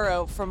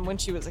sparrow from when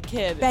she was a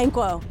kid.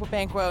 Banquo,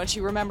 and she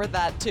remembered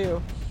that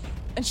too.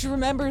 And she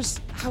remembers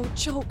how it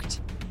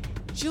choked.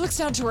 She looks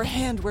down to her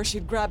hand where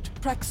she'd grabbed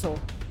Prexel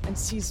and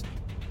sees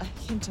a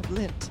hint of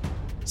lint.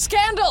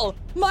 Scandal!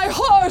 My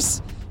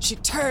horse! She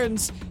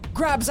turns,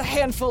 grabs a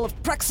handful of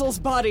Prexel's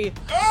body.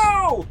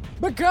 Oh!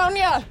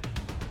 Begonia!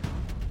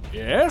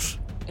 Yes?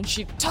 And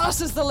she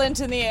tosses the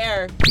lint in the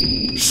air.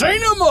 Say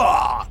no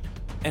more!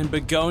 And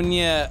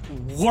Begonia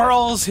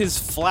whirls his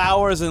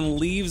flowers and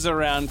leaves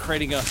around,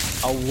 creating a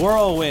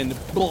whirlwind,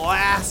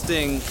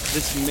 blasting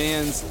this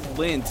man's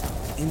lint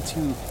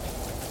into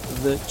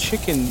the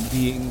chicken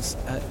being's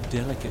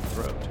delicate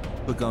throat.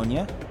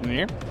 Begonia?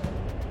 Yeah?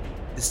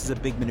 This is a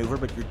big maneuver,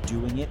 but you're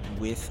doing it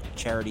with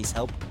Charity's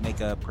help. Make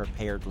a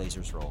prepared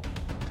lasers roll.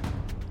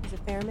 Is it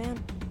fair,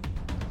 man?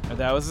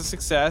 That was a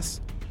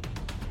success.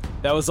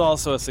 That was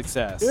also a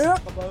success.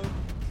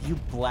 You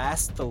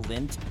blast the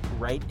lint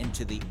right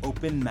into the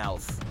open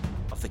mouth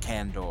of the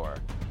Candor.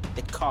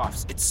 It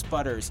coughs, it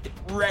sputters, it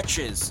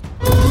retches.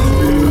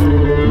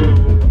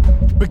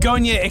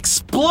 Begonia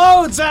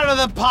explodes out of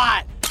the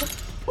pot.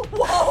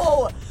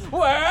 Whoa!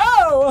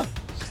 Whoa!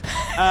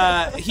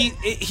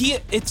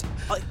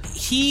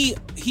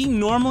 He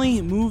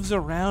normally moves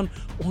around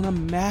on a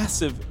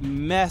massive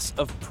mess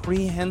of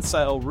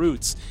prehensile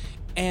roots,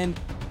 and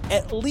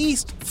at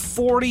least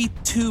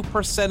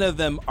 42% of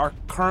them are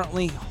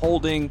currently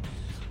holding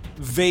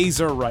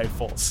Vaser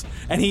rifles,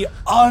 and he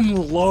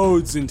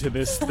unloads into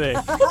this thing.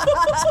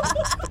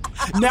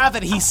 Now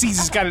that he sees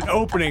he's got an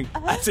opening,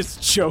 that's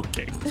just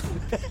choking.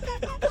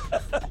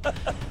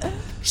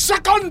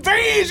 Second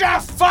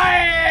Vaser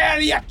fire,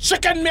 you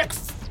chicken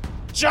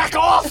jack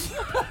off!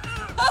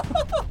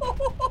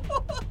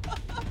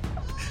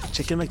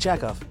 Chicken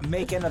McJackoff.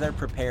 Make another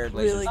prepared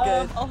laser. Really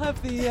good. I'll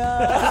have the,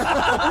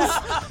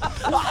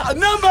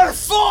 Number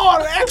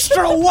 4,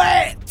 extra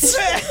wet!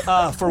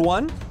 For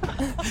one?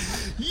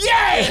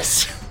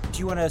 Yes! Do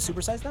you want to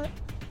supersize that?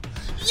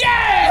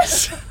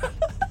 Yes!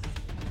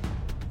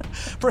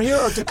 For here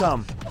or to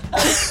come?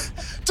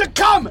 To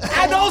come,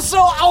 and also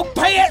I'll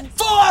pay it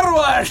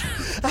forward!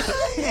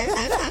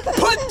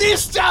 Put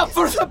this down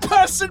for the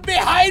person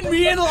behind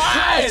me in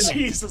line!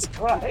 Jesus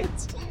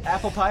Christ.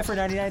 Apple pie for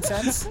 99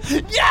 cents?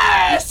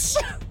 Yes!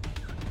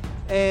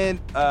 And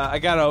I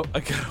got a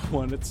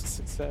 1. It's a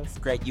success.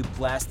 Great, you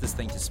blast this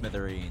thing to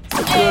smithereens.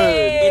 Good.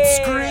 It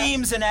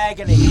screams in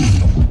agony.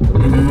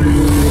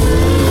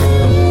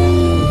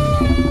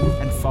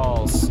 And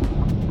falls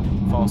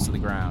to the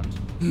ground.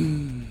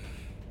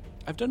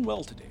 I've done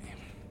well today.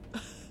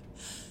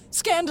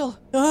 Scandal!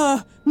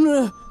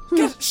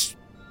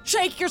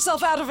 Shake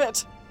yourself out of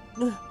it!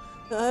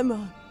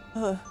 I'm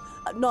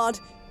not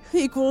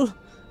equal.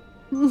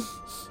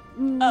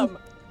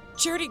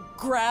 Charity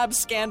grabs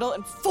Scandal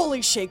and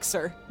fully shakes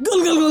her.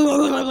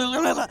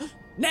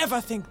 Never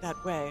think that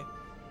way.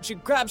 She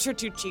grabs her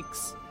 2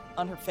 cheeks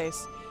on her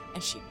face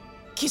and she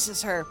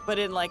kisses her, but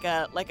in like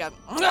a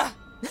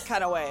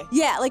kind of way.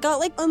 Yeah, like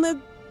on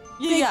the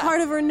big part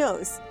of her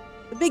nose.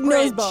 The big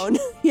nose bone.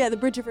 Yeah, the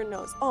bridge of her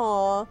nose.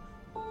 Aww.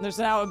 There's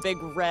now a big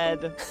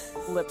red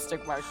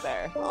lipstick mark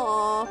there.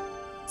 Aww.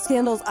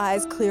 Scandal's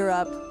eyes clear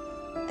up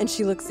and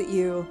she looks at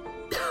you.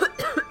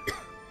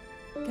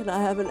 Can I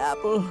have an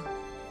apple?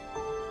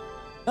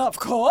 Of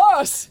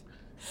course!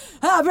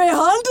 Happy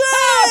hunting!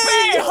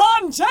 Happy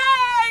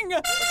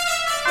hunting!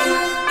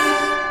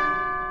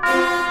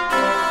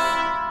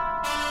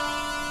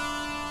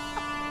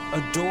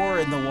 A door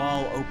in the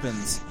wall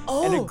opens,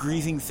 and a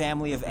grieving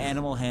family of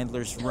animal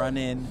handlers run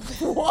in.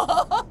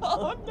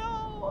 Whoa,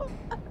 no!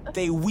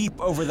 They weep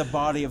over the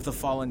body of the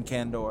fallen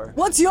Candor.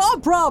 What's your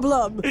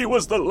problem? He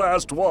was the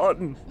last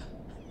one.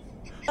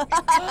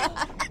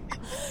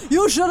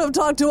 You should have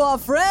talked to our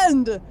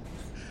friend.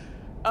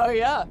 Oh,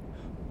 yeah.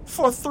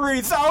 For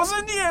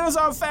 3,000 years,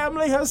 our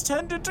family has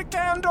tended to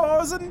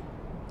candors, and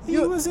he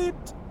was it.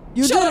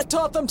 You should have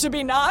taught them to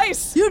be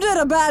nice. You did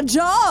a bad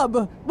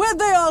job. Where'd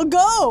they all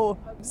go?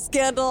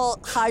 Scandal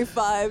high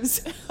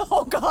fives.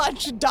 Oh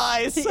God, she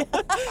dies.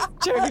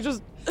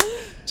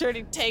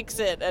 Charity takes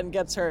it and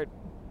gets hurt.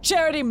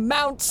 Charity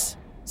mounts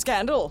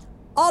Scandal.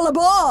 All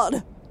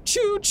aboard.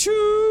 Choo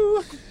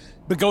choo.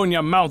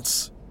 Begonia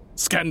mounts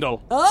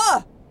Scandal.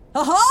 Ah!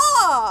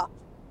 Aha!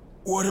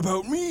 What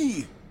about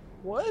me?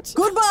 What?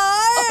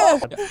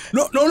 Goodbye!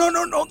 No.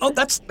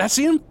 That's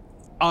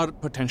our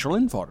potential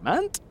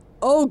informant.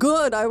 Oh,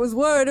 good. I was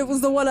worried it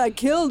was the one I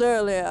killed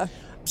earlier.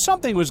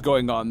 Something was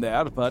going on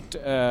there, but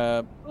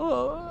a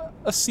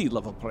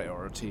sea-level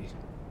priority.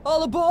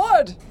 All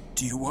aboard.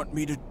 Do you want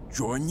me to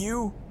join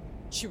you?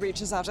 She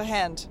reaches out a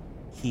hand.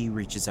 He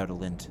reaches out a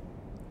lint.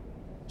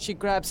 She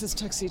grabs his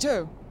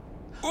tuxedo.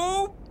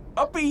 Ooh,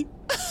 uppy.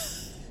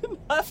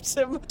 Left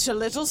him to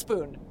Little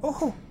Spoon.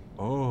 Oh.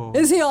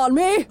 Is he on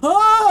me?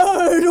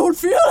 I don't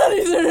feel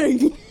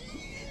anything.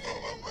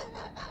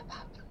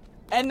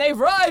 And they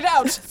ride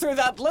out through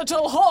that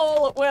little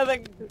hole where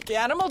the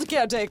animal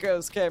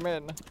caretakers came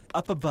in.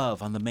 Up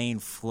above on the main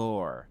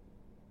floor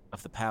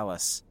of the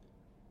palace,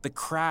 the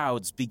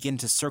crowds begin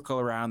to circle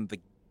around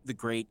the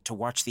grate to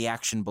watch the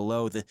action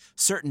below, the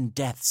certain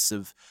deaths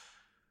of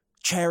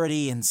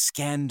Charity and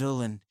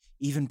Scandal and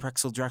even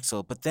Prexel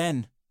Drexel. But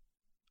then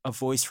a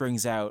voice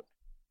rings out,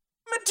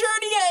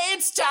 Maternia,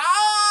 it's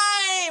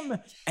time!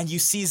 And you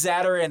see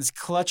Zatarans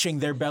clutching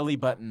their belly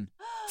button,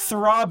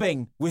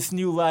 throbbing with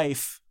new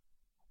life.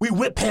 We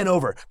whip pan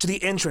over to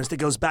the entrance that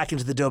goes back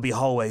into the Dobie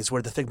hallways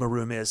where the Figma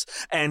room is.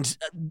 And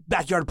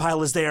Backyard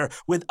Pile is there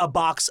with a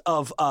box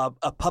of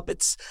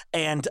puppets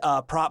and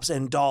props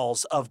and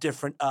dolls of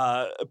different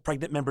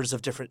pregnant members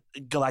of different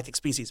galactic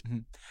species. Mm-hmm.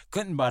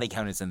 Clinton body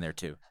count is in there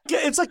too. Yeah,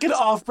 it's like an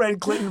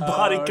off-brand Clinton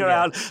body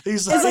count. Yeah.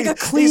 It's like a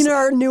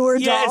cleaner, newer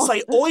doll. Yeah, it's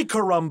like Oi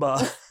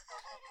Caramba.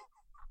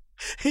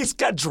 He's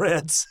got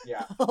dreads.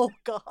 Yeah. Oh,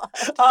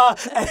 God.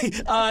 And he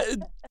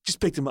just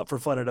picked him up for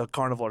fun at a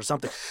carnival or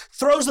something.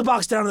 Throws the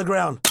box down on the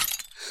ground.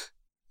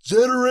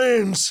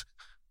 Zetarans,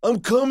 I'm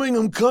coming.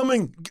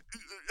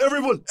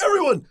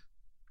 Everyone,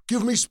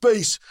 give me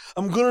space.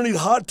 I'm gonna need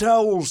hot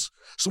towels,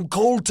 some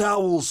cold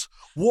towels,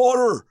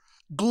 water,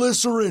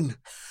 glycerin,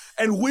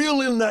 and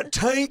wheel in that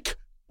tank.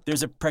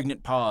 There's a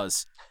pregnant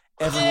pause.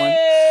 Everyone,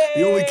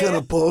 The only kind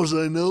of pause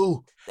I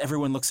know.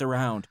 Everyone looks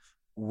around.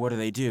 What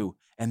do?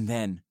 And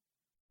then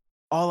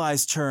all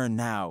eyes turn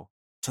now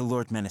to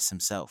Lord Menace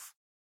himself.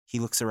 He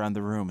looks around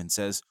the room and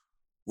says,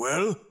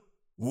 Well,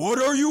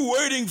 what are you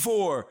waiting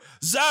for?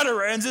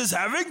 Zatarans is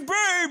having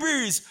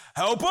babies!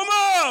 Help him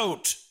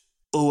out!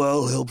 Oh,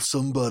 I'll help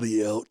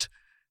somebody out.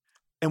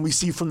 And we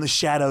see from the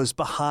shadows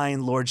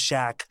behind Lord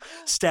Shack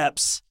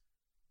steps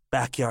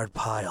Backyard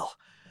Pile.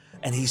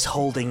 And he's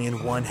holding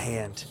in one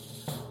hand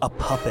a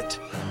puppet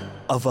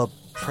of a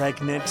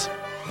pregnant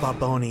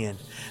Babonian.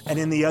 And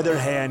in the other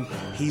hand,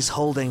 he's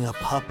holding a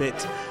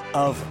puppet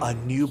of a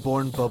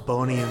newborn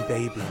Babonian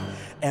baby.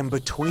 And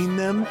between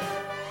them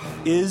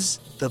is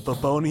the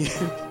Babonian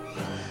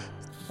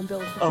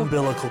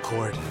umbilical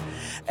cord.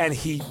 And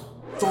he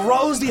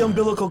throws the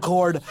umbilical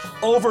cord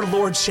over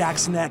Lord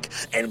Shack's neck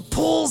and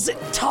pulls it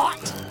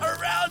taut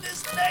around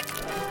his neck.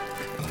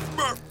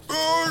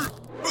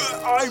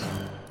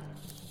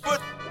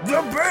 But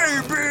the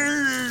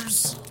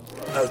babies!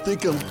 I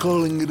think I'm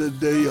calling it a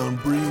day on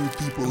bringing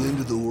people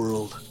into the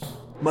world.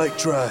 Might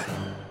try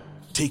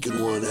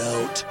taking one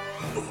out.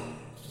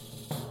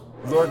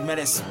 Lord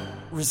Menace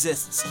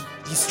resists.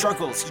 He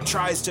struggles. He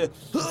tries to.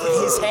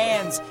 His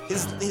hands,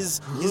 his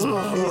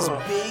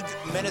big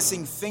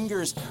menacing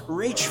fingers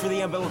reach for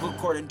the umbilical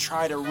cord and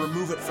try to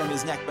remove it from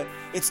his neck, but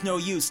it's no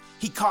use.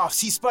 He coughs.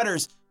 He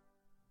sputters.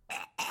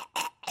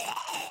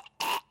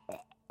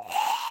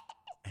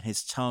 And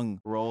his tongue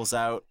rolls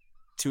out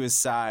to his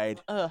side.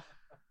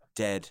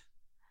 Dead.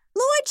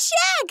 Lord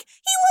Shack!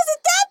 He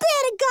wasn't that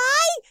bad a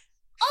guy!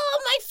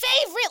 Oh, my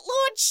favorite,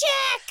 Lord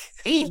Shack!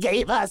 He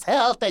gave us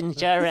health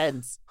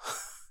insurance.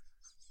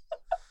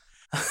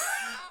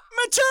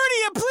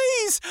 Maternia,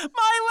 please!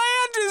 My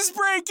land is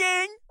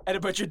breaking! And a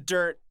bunch of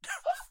dirt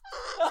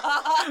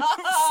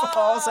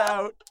falls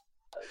out.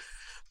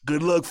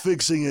 Good luck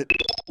fixing it.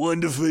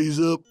 One to phase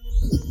up.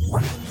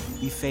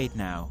 We fade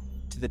now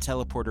to the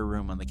teleporter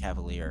room on the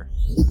Cavalier.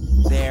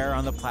 There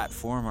on the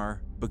platform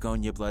are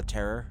Begonia Blood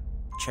Terror,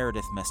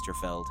 Cheridith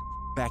Mesterfeld,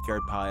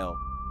 Backyard Pile,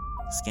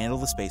 Scandal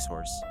the Space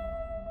Horse,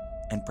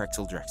 and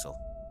Prexel Drexel.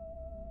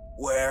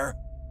 Where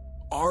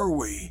are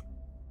we?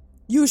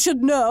 You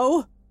should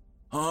know.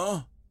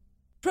 Huh?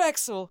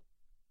 Prexel,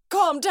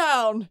 calm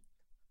down.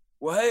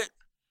 What?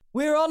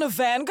 We're on a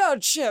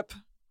Vanguard ship,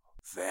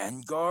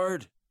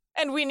 Vanguard?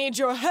 and we need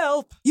your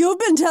help. You've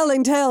been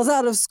telling tales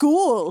out of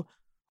school.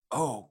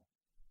 Oh,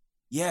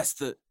 yes,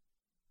 the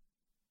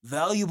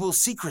valuable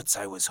secrets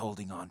I was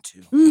holding on to.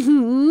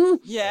 Mm-hmm.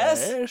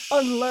 Yes,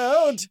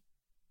 unload.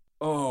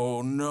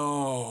 Oh,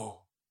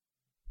 no.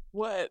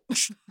 What?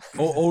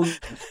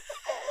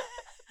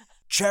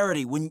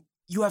 Charity, when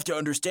you have to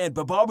understand,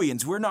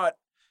 Babobians,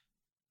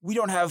 we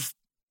don't have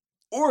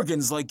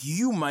organs like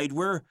you might.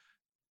 We're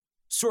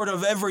sort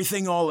of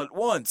everything all at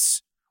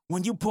once.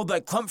 When you pulled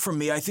that clump from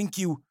me, I think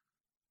you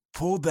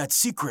pulled that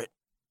secret.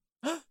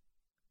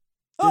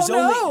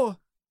 I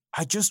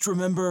just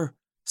remember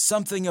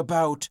something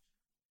about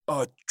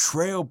a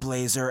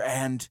Trailblazer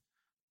and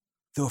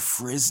the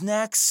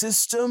Friznak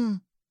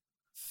system.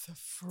 The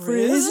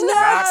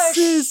Friznak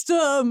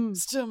system.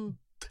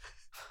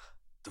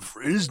 The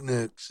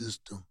Friznak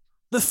system.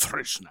 The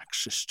Friznak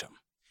system.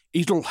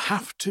 It'll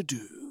have to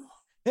do.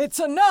 It's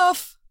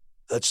enough.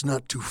 That's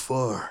not too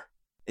far.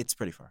 It's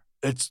pretty far.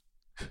 It's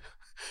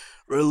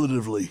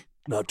relatively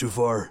not too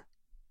far.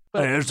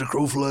 Hey, as the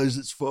crow flies,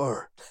 it's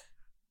far.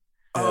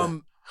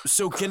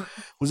 So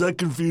was that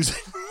confusing?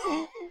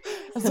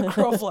 As a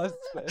crow flies.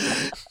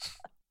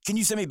 Can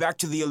you send me back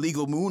to the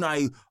illegal moon?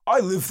 I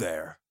live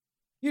there.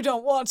 You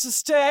don't want to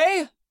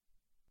stay?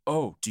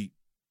 Oh, do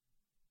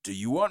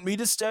you want me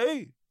to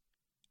stay?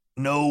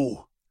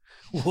 No.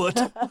 What?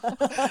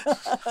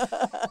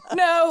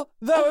 No,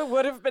 though it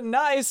would have been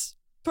nice.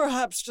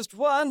 Perhaps just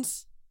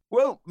once.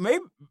 Well,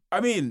 maybe,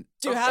 Do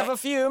you have a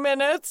few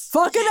minutes?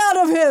 Fuck it out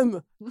of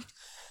him!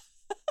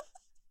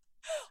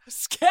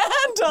 Scandal!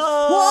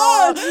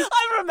 What?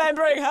 I'm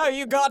remembering how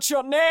you got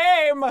your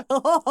name. You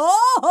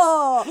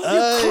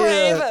I,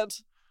 crave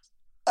it.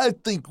 I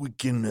think we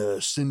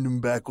can send him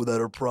back without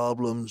our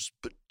problems,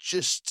 but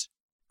just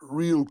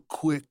real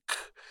quick.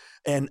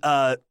 And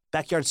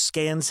Backyard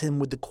scans him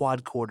with the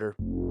quadcorder.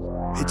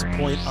 Hits a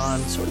point on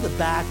sort of the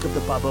back of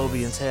the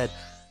Babobian's head.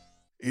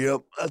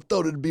 Yep, I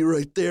thought it'd be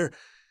right there.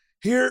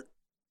 Here.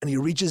 And he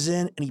reaches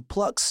in and he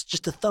plucks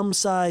just a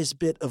thumb-sized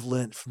bit of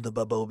lint from the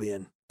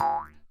Babobian.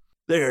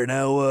 There,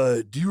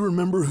 now, do you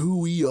remember who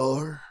we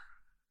are?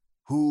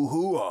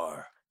 Who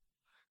are?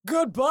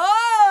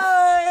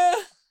 Goodbye.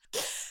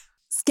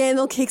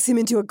 Scandal kicks him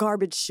into a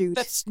garbage chute.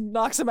 That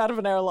knocks him out of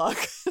an airlock.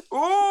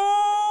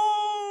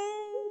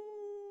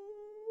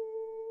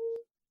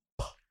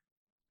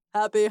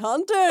 Happy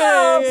hunting!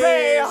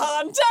 Happy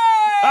hunting!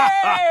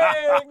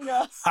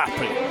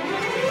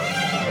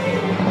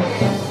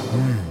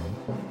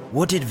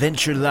 What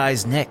adventure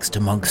lies next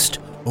amongst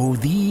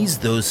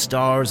those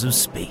stars of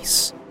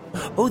space?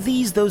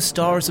 Those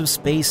stars of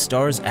space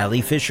stars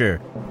Ali Fisher,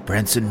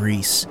 Branson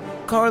Reese,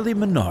 Carly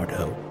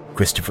Minardo,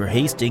 Christopher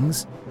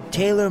Hastings,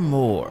 Taylor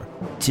Moore,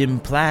 Tim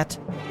Platt,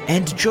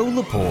 and Joe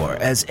Lepore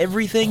as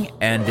everything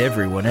and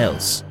everyone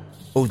else.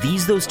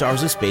 Those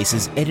stars of space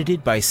is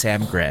edited by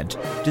Sam Grant,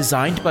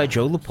 designed by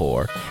Joe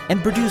Lepore,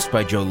 and produced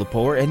by Joe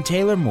Lepore and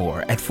Taylor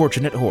Moore at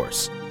Fortunate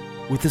Horse.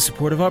 With the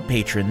support of our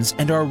patrons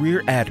and our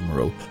Rear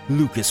Admiral,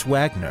 Lucas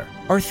Wagner.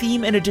 Our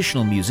theme and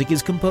additional music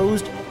is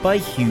composed by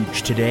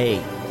Huge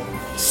Today.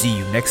 See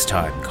you next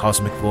time,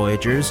 Cosmic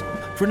Voyagers,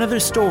 for another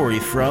story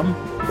from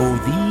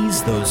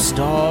those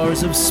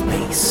stars of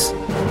space.